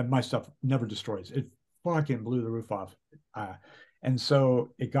my stuff never destroys. It fucking blew the roof off. And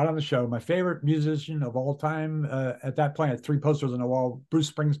so it got on the show. My favorite musician of all time at that point, I had 3 posters on the wall, Bruce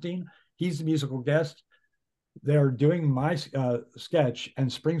Springsteen. He's the musical guest. They're doing my sketch, and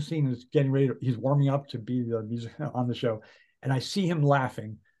Springsteen is getting ready. He's warming up to be the music on the show. And I see him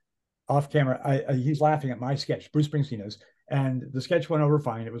laughing off camera. He's laughing at my sketch. Bruce Springsteen is. And the sketch went over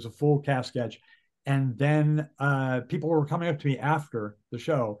fine. It was a full cast sketch. And then people were coming up to me after the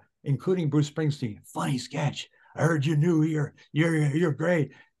show, including Bruce Springsteen. Funny sketch. I heard you knew you're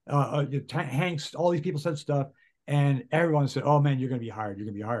great. Hanks, all these people said stuff. And everyone said, oh, man, you're going to be hired. You're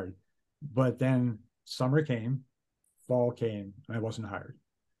going to be hired. But then summer came, fall came, and I wasn't hired.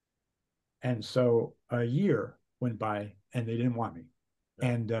 And so a year went by and they didn't want me.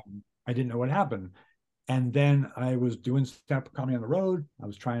 And I didn't know what happened. And then I was doing stand-up comedy on the road. I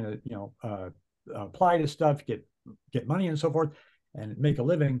was trying to, apply to stuff, get money and so forth, and make a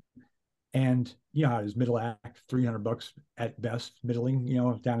living. And, I was middle act, $300 at best, middling,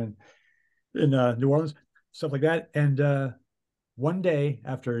 down in New Orleans, stuff like that. And one day,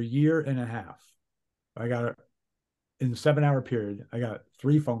 after a year and a half, in a 7-hour period, I got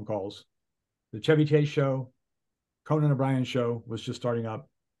 3 phone calls. The Chevy Chase show, Conan O'Brien show was just starting up,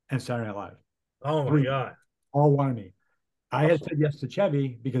 and Saturday Night Live. Oh, my God. All wanted me. I had said yes to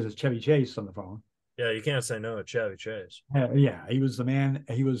Chevy because it's Chevy Chase on the phone. Yeah, you can't say no to Chevy Chase. Yeah, he was the man.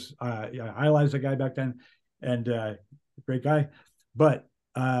 He was, I idolized that guy back then. and great guy. But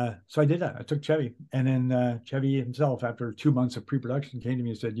so I did that. I took Chevy, and then Chevy himself, after 2 months of pre-production, came to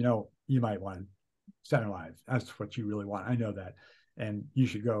me and said, you might want Saturday Night Live. That's what you really want. I know that, and you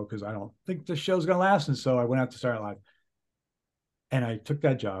should go because I don't think the show's gonna last. And so I went out to Saturday Night Live, and I took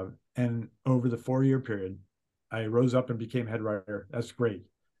that job. And over the 4-year period, I rose up and became head writer. That's great.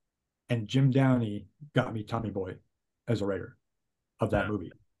 And Jim Downey got me Tommy Boy as a writer of that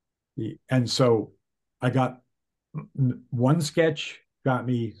movie. And so I got one sketch, got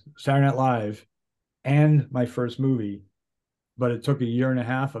me Saturday Night Live and my first movie, but it took a year and a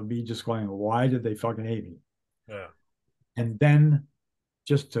half of me just going, why did they fucking hate me? Yeah. And then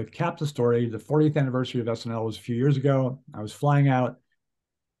just to cap the story, the 40th anniversary of SNL was a few years ago. I was flying out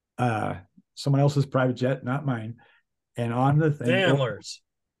someone else's private jet, not mine. And on the thing, Sandler's.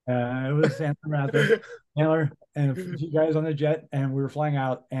 It was Sandler Rather, Sandler, and a few guys on the jet, and we were flying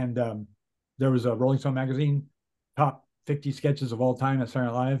out, and there was a Rolling Stone magazine top 50 sketches of all time at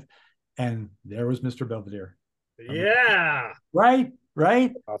Saturday Night Live, and there was Mr. Belvedere. Yeah. Right?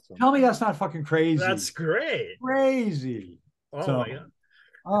 Awesome. Tell me that's not fucking crazy. That's great. Crazy. Oh so, my God.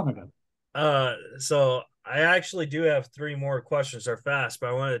 Oh my God. So I actually do have 3 more questions. They're fast, but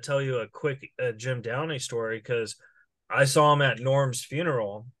I wanted to tell you a quick Jim Downey story because I saw him at Norm's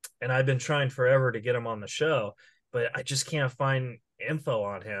funeral, and I've been trying forever to get him on the show, but I just can't find info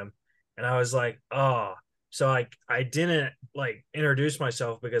on him. And I was like, oh, so I didn't like introduce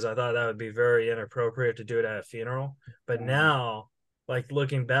myself because I thought that would be very inappropriate to do it at a funeral. But now, like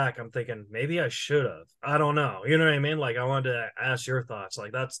looking back, I'm thinking maybe I should have. I don't know. You know what I mean? Like I wanted to ask your thoughts.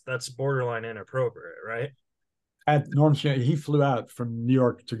 Like that's borderline inappropriate, right? At Norm's, he flew out from New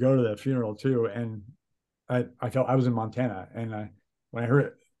York to go to the funeral too, and I felt I was in Montana, and when I heard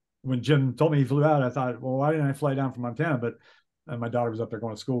it, when Jim told me he flew out, I thought, well, why didn't I fly down from Montana? But my daughter was up there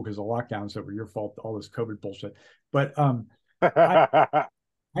going to school because of lockdowns that were your fault, all this COVID bullshit. But I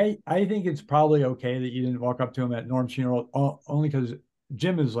think it's probably okay that you didn't walk up to him at Norm's funeral, only because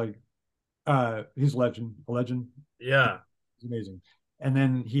Jim is like, he's a legend. Yeah, he's amazing. And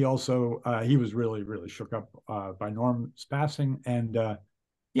then he also he was really, really shook up by Norm's passing, and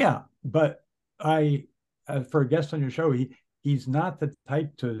yeah, but for a guest on your show, he's not the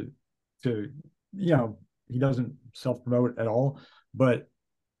type to he doesn't self-promote at all, but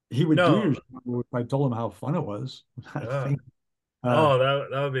he would do your show if I told him how fun it was. I think. That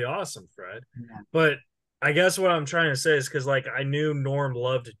would be awesome, Fred. Yeah. But I guess what I'm trying to say is because like I knew Norm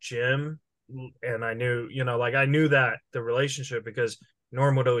loved Jim, and I knew I knew that the relationship because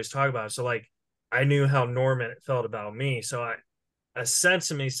Norm would always talk about it. So like I knew how Norman felt about me. So a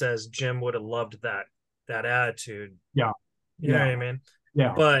sense of me says Jim would have loved that attitude. Yeah. You know what I mean?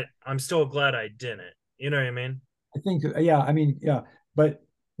 Yeah. But I'm still glad I didn't. You know what I mean? I think, yeah. I mean, yeah. But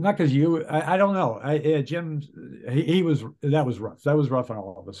not because I don't know. Jim, he was, that was rough. That was rough on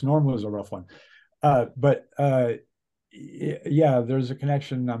all of us. Norm was a rough one. But yeah, there's a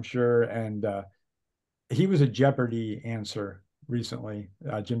connection, I'm sure. And he was a Jeopardy answer recently.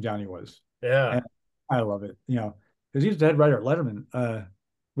 Jim Downey was. Yeah. And I love it, because he was the head writer at Letterman.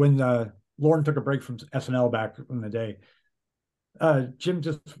 When Lorne took a break from SNL back in the day, Jim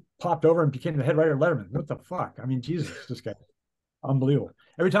just popped over and became the head writer of Letterman. What the fuck? I mean, Jesus, this guy, unbelievable.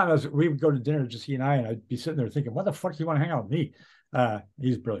 Every time we would go to dinner, just he and I'd be sitting there thinking, what the fuck do you want to hang out with me?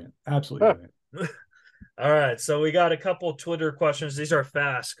 He's brilliant. Absolutely brilliant. All right. So we got a couple Twitter questions. These are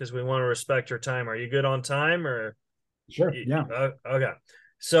fast because we want to respect your time. Are you good on time or? Sure. Yeah. Okay.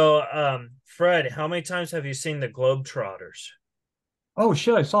 So, Fred, how many times have you seen the Globetrotters? Oh,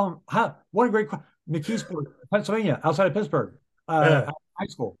 shit. I saw him. What a great McKeesport, Pennsylvania, outside of Pittsburgh, high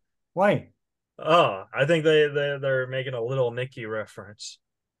school. Why? Oh, I think they're making a Little Nicky reference.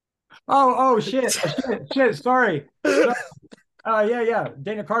 Oh, shit. Sorry. Yeah.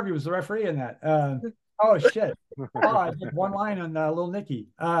 Dana Carvey was the referee in that. Oh, shit. I did one line on Little Nicky.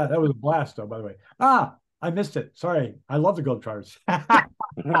 That was a blast, though, by the way. I missed it. Sorry. I love the Globetrotters.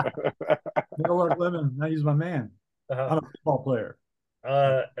 Middle Lemon. He's my man. I'm a football player.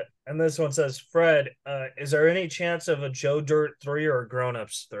 And this one says, Fred, is there any chance of a Joe Dirt 3 or Grown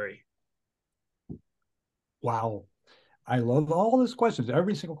Ups 3? Wow. I love all these questions.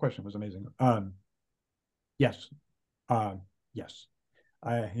 Every single question was amazing. Yes. Yes.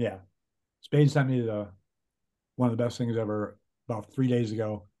 Yeah. Spade sent me one of the best things ever about 3 days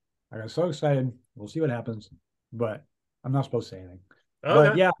ago. I got so excited. We'll see what happens, but I'm not supposed to say anything. Okay.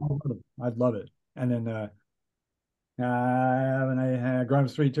 But yeah, I'd love it. And then and I Grown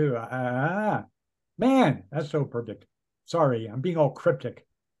Ups 3 too. Man, that's so perfect. Sorry, I'm being all cryptic.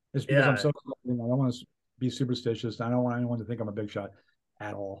 It's because I'm so I don't want to be superstitious. I don't want anyone to think I'm a big shot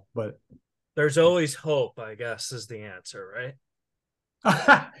at all. But There's always hope, I guess, is the answer,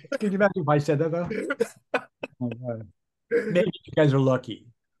 right? Can you imagine if I said that though? Oh, maybe you guys are lucky.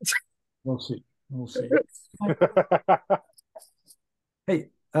 We'll see. We'll see. Hey,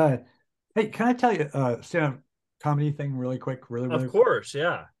 hey, can I tell you stand-up comedy thing really quick? Really, Of really quick. course,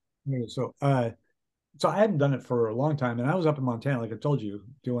 yeah. Okay, so I hadn't done it for a long time, and I was up in Montana, like I told you,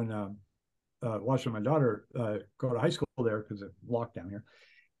 doing watching my daughter go to high school there because of lockdown here,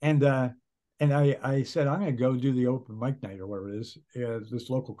 and I said I'm going to go do the open mic night or whatever it is, this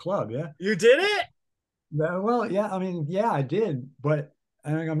local club. Yeah. You did it? Well, yeah, I mean, yeah, I did, but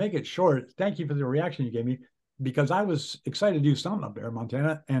I'm gonna make it short. Thank you for the reaction you gave me because I was excited to do something up there in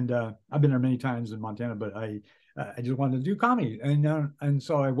Montana, and I've been there many times in Montana, but I just wanted to do comedy, and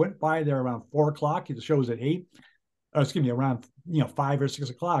so I went by there around 4 o'clock. The show was at 8. Excuse me, around 5 or 6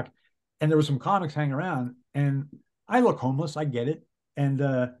 o'clock, and there was some comics hanging around, and I look homeless, I get it, and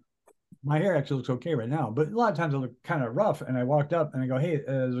my hair actually looks okay right now, but a lot of times I look kind of rough. And I walked up and I go, "Hey,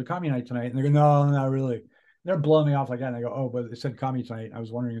 there's a comedy night tonight." And they go, "No, not really." They're blowing me off like that. And I go, "Oh, but it said comedy tonight. I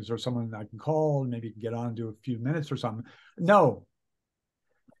was wondering, is there someone I can call and maybe get on and do a few minutes or something?" No.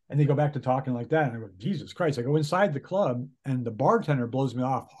 And they go back to talking like that. And I go, "Jesus Christ." I go inside the club and the bartender blows me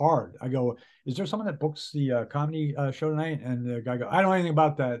off hard. I go, "Is there someone that books the comedy show tonight?" And the guy go, "I don't know anything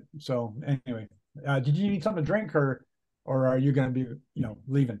about that." So anyway, did you need something to drink or are you going to be,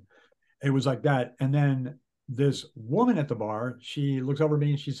 leaving? It was like that. And then this woman at the bar, she looks over at me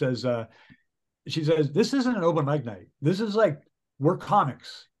and she says, "This isn't an open mic night. This is like, we're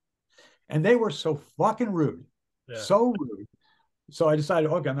comics." And they were so fucking rude. Yeah. So rude. So I decided,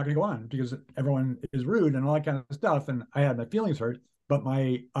 okay, I'm not going to go on because everyone is rude and all that kind of stuff. And I had my feelings hurt. But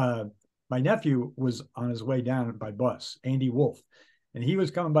my nephew was on his way down by bus, Andy Wolf. And he was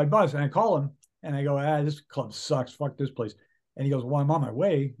coming by bus. And I call him and I go, "This club sucks. Fuck this place." And he goes, "Well, I'm on my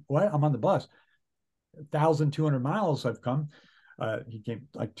way." "What?" "I'm on the bus. 1,200 miles I've come." He came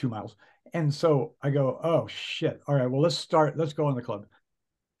like 2 miles. And so I go, "Oh shit. All right, well, let's go in the club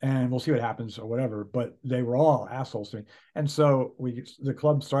and we'll see what happens or whatever." But they were all assholes to me. And so the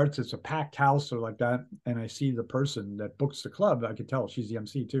club starts, it's a packed house or like that. And I see the person that books the club. I could tell she's the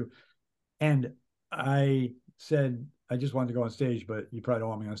MC too. And I said, "I just wanted to go on stage, but you probably don't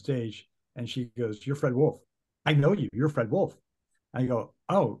want me on stage." And she goes, "You're Fred Wolf. I know you. You're Fred Wolf." I go,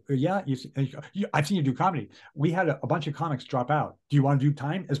 "Oh, yeah. I've seen you do comedy. We had a bunch of comics drop out. Do you want to do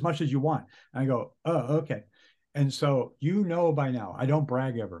time? As much as you want." And I go, "Oh, okay." And so, by now, I don't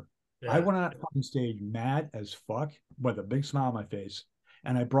brag ever. Yeah. I went on stage mad as fuck with a big smile on my face.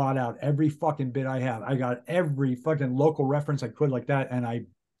 And I brought out every fucking bit I have. I got every fucking local reference I could like that. And I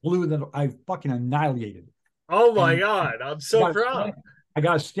fucking annihilated. Oh my God. I'm so proud. I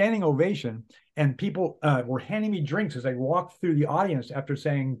got a standing ovation, and people were handing me drinks as I walked through the audience after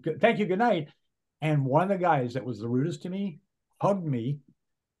saying, "Thank you, good night." And one of the guys that was the rudest to me hugged me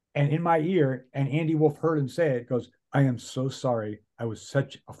and in my ear, and Andy Wolf heard him say it, goes, "I am so sorry. I was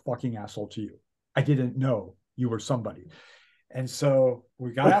such a fucking asshole to you. I didn't know you were somebody." And so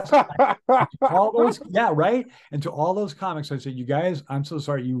we got out all those, yeah, right. And to all those comics, I said, "You guys, I'm so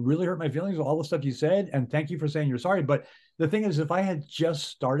sorry. You really hurt my feelings with all the stuff you said. And thank you for saying you're sorry." But the thing is, if I had just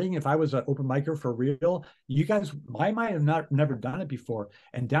starting, if I was an open micer for real, you guys, I might have never done it before.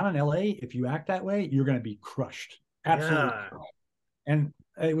 And down in LA, if you act that way, you're going to be crushed. Absolutely. Yeah. Crushed. And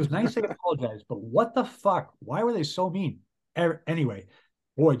it was nice to apologize, but what the fuck? Why were they so mean? Anyway,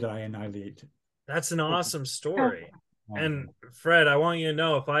 boy, did I annihilate. That's an awesome story. And Fred, I want you to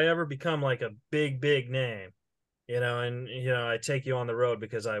know, if I ever become like a big name, and I take you on the road,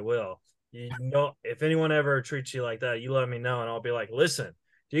 because I will, if anyone ever treats you like that, you let me know and I'll be like, "Listen,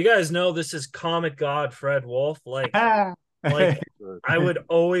 do you guys know this is comic god Fred Wolf?" Like I would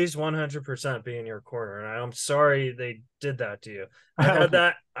always 100% be in your corner. And I'm sorry they did that to you.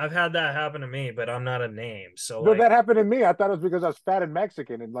 I've had that happen to me, but I'm not a name. So that happened to me. I thought it was because I was fat and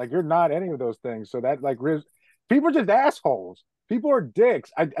Mexican, and like, you're not any of those things. So that people are just assholes. People are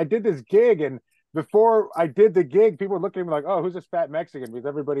dicks. I did this gig, and before I did the gig, people were looking at me like, "Oh, who's this fat Mexican?" Because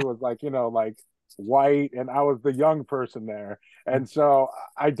everybody was like, like white, and I was the young person there. And so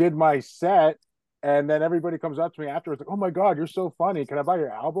I did my set, and then everybody comes up to me afterwards like, "Oh my God, you're so funny. Can I buy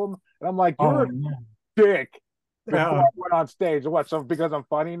your album?" And I'm like, "You're a dick." Before I went on stage. What? So because I'm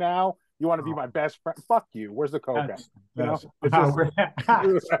funny now, you want to be my best friend? Fuck you. Where's the coke at?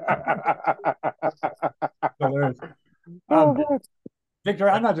 Victor,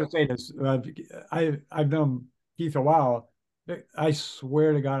 I'm not just saying this. I've known Keith a while. I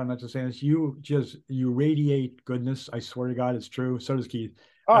swear to God, I'm not just saying this. You radiate goodness. I swear to God, it's true. So does Keith.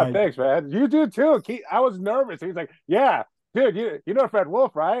 Oh, thanks, man. You do too, Keith. I was nervous. He's like, "Yeah, dude, you know Fred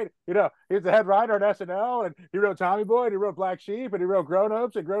Wolf, right? You know, he's the head writer on SNL, and he wrote Tommy Boy, and he wrote Black Sheep, and he wrote Grown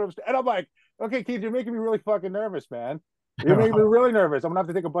Ups and Grown Ups. And I'm like, okay, Keith, you're making me really fucking nervous, man. You're making me really nervous. I'm gonna have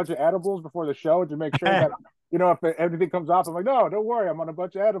to take a bunch of edibles before the show to make sure that, you know, if anything comes off, I'm like, no, don't worry, I'm on a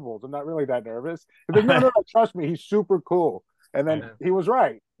bunch of edibles. I'm not really that nervous. He's like, no, trust me, he's super cool. And then he was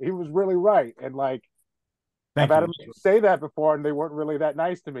right. He was really right. And like, I've had them say that before, and they weren't really that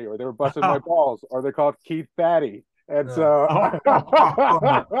nice to me, or they were busting my balls, or they called Keith fatty. And so, and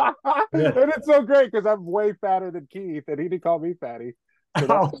it's so great because I'm way fatter than Keith, and he didn't call me fatty. So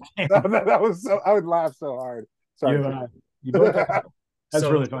that was so, I would laugh so hard. Sorry. You both have, that's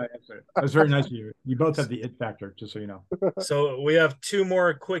really funny. That's very nice of you. You both have the it factor, just so you know. So we have 2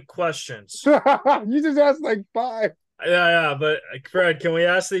 more quick questions. You just asked like 5. Yeah, but Fred, can we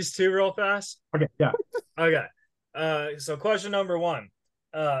ask these 2 real fast? Okay, yeah. Okay. So question number 1.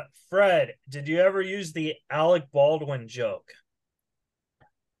 Fred, did you ever use the Alec Baldwin joke?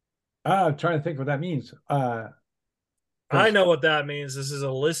 I'm trying to think what that means. I know what that means. This is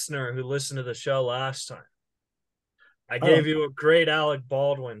a listener who listened to the show last time. I gave you a great Alec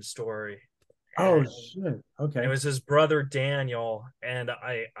Baldwin story. Oh, shit. Okay. It was his brother Daniel, and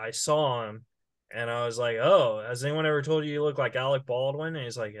I saw him, and I was like, oh, has anyone ever told you look like Alec Baldwin? And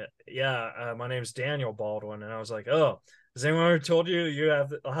he's like, yeah, my name's Daniel Baldwin. And I was like, oh, has anyone ever told you you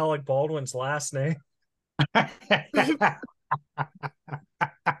have Alec Baldwin's last name?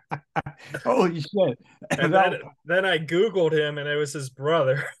 Holy shit. And then I Googled him, and it was his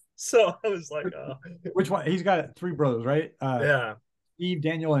brother. So I was like, oh. Which one? He's got 3 brothers, right? Yeah. Steve,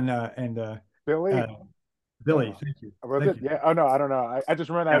 Daniel, and Billy. Billy, thank you. Thank you. Yeah. Oh no, I don't know. I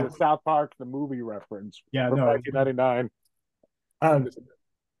just remember that as South Park, the movie reference. Yeah, from no, 1999.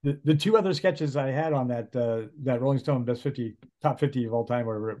 The 2 other sketches I had on that Rolling Stone top 50 of all time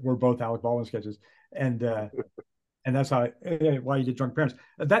were both Alec Baldwin sketches, and that's why you did Drunk Parents.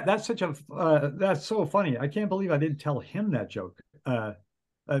 That's such a that's so funny. I can't believe I didn't tell him that joke.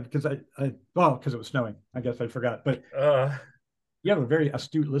 Because because it was snowing. I guess I forgot. But you have a very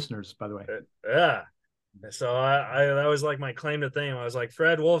astute listeners, by the way. Yeah. So I that was like my claim to fame. I was like,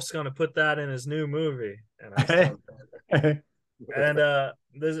 Fred Wolf's going to put that in his new movie, and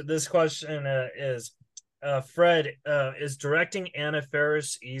this question is, Fred, is directing Anna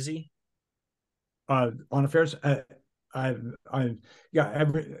Faris easy? Anna Faris,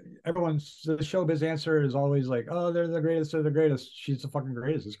 everyone's the showbiz answer is always like, oh, they're the greatest. She's the fucking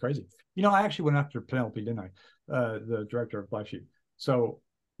greatest. It's crazy. You know, I actually went after Penelope, didn't I? The director of Black Sheep. So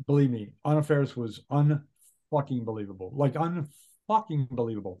believe me, Anna Faris was unfucking believable. Like unfucking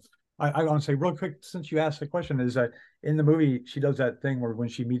believable. I want to say real quick, since you asked the question, is that in the movie she does that thing where when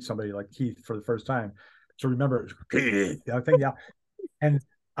she meets somebody like Keith for the first time, to remember Keith, I think, yeah. And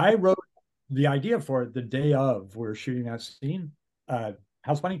I wrote the idea for it the day of we were shooting that scene,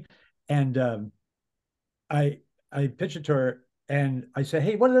 House Bunny, and I pitched it to her and I said,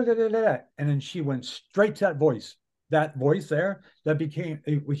 hey, what, and then she went straight to that voice there.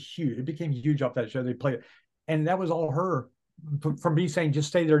 It was huge. It became huge off that show. They played it, and that was all her from me saying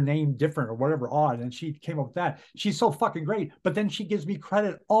just say their name different or whatever odd, and she came up with that. She's so fucking great, but then she gives me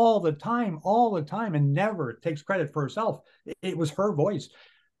credit all the time, and never takes credit for herself. It was her voice.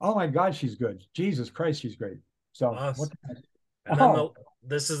 Oh my God, she's good. Jesus Christ, she's great. So awesome.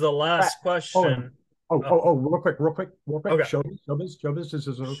 This is the last question. Real quick. Okay. Showbiz. This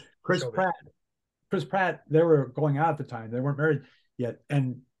is Chris Pratt. Chris Pratt, they were going out at the time. They weren't married yet.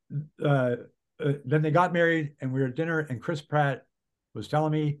 And then they got married and we were at dinner and Chris Pratt was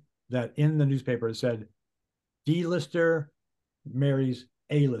telling me that in the newspaper it said, D-lister marries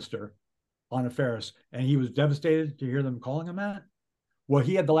A-lister on a Ferris. And he was devastated to hear them calling him that. Well,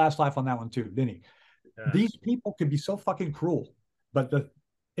 he had the last laugh on that one too, didn't he? Yeah. These people could be so fucking cruel, but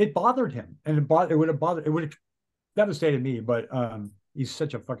it bothered him, and it would have devastated me. But he's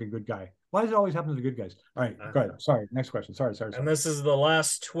such a fucking good guy. Why does it always happen to the good guys? All right, go ahead. Sorry, next question. Sorry. And this is the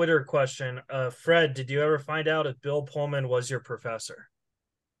last Twitter question. Fred, did you ever find out if Bill Pullman was your professor?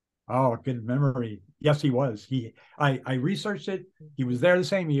 Oh, good memory. Yes, he was. I researched it. He was there the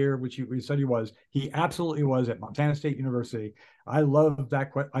same year, which we said he was. He absolutely was at Montana State University. I love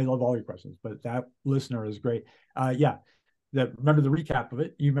that. I love all your questions, but that listener is great. Yeah. Remember the recap of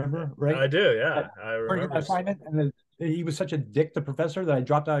it? You remember, right? I do. Yeah, I remember. Assignment, and he was such a dick, the professor, that I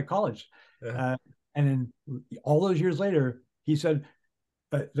dropped out of college. Yeah. And then all those years later, he said,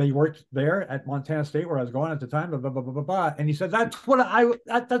 they worked there at Montana State where I was going at the time, blah, blah, blah, blah, blah, blah. And he said, that's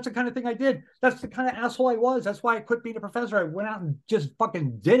the kind of thing I did. That's the kind of asshole I was. That's why I quit being a professor. I went out and just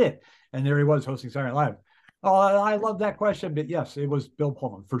fucking did it. And there he was hosting Saturday Night Live. Oh, I love that question. But yes, it was Bill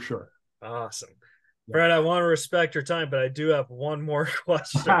Pullman for sure. Awesome. Fred, I want to respect your time, but I do have one more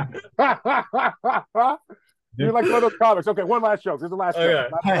question. You're like one of those comics. Okay, one last joke. This is the last Okay.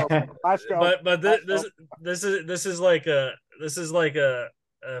 joke. Last joke. But this is like a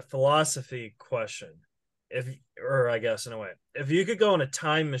philosophy question. Or I guess in a way, if you could go in a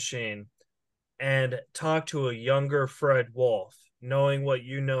time machine and talk to a younger Fred Wolf, knowing what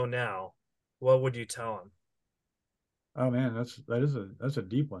you know now, what would you tell him? Oh man, that's a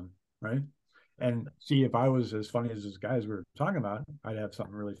deep one, right? And see, if I was as funny as those guys we were talking about, I'd have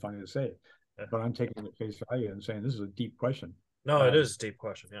something really funny to say. But I'm taking it at face value and saying this is a deep question. No, it is a deep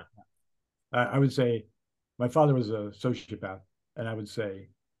question. Yeah. I would say my father was a sociopath, and I would say,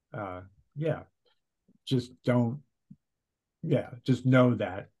 yeah, just don't, yeah, just know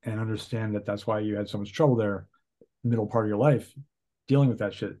that and understand that that's why you had so much trouble there, middle part of your life, dealing with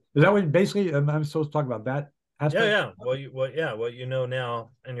that shit. Is that what basically I'm supposed to talk about that aspect? Yeah. What you know now,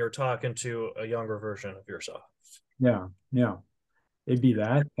 and you're talking to a younger version of yourself. Yeah. It'd be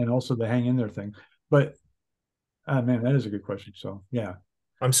that, and also the hang in there thing. But man, that is a good question. So yeah.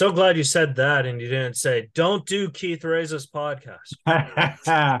 I'm so glad you said that and you didn't say, don't do Keith Reza's podcast.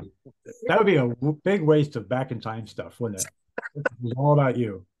 That would be a big waste of back in time stuff, wouldn't it? It was all about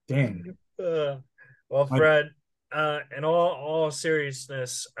you. Dang. Well, Fred, in all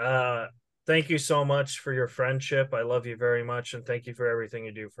seriousness, thank you so much for your friendship. I love you very much, and thank you for everything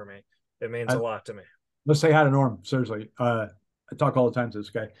you do for me. It means a lot to me. Let's say hi to Norm. Seriously. I talk all the time to this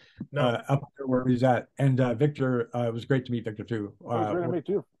guy. No. Up there where he's at. And Victor, it was great to meet Victor too. It was great to meet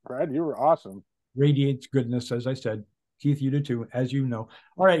you, Fred. You were awesome. Radiates goodness, as I said. Keith, you do too, as you know.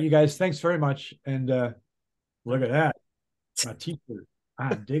 All right, you guys, thanks very much. And look at that. My t-shirt.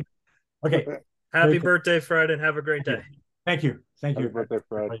 Dig. Okay. Happy birthday, Fred, and have a great day. Thank you. Happy birthday,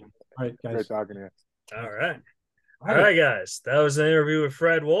 Fred. All right, guys. Great talking to you. All right, guys. That was an interview with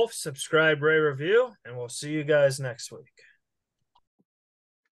Fred Wolf. Subscribe, rate, review, and we'll see you guys next week.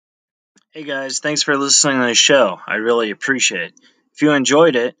 Hey guys, thanks for listening to the show. I really appreciate it. If you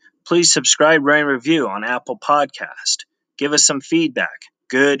enjoyed it, please subscribe, rate, and review on Apple Podcast. Give us some feedback.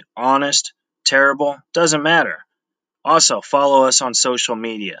 Good, honest, terrible, doesn't matter. Also, follow us on social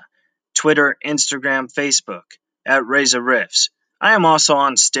media. Twitter, Instagram, Facebook, at Reza Riffs. I am also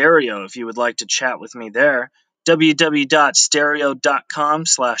on Stereo if you would like to chat with me there.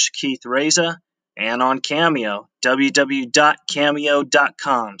 www.stereo.com/Keith Reza. And on Cameo,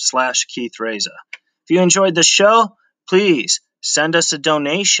 www.cameo.com/Keith Reza. If you enjoyed the show, please send us a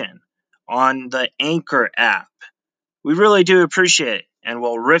donation on the Anchor app. We really do appreciate it, and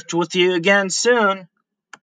we'll riff with you again soon.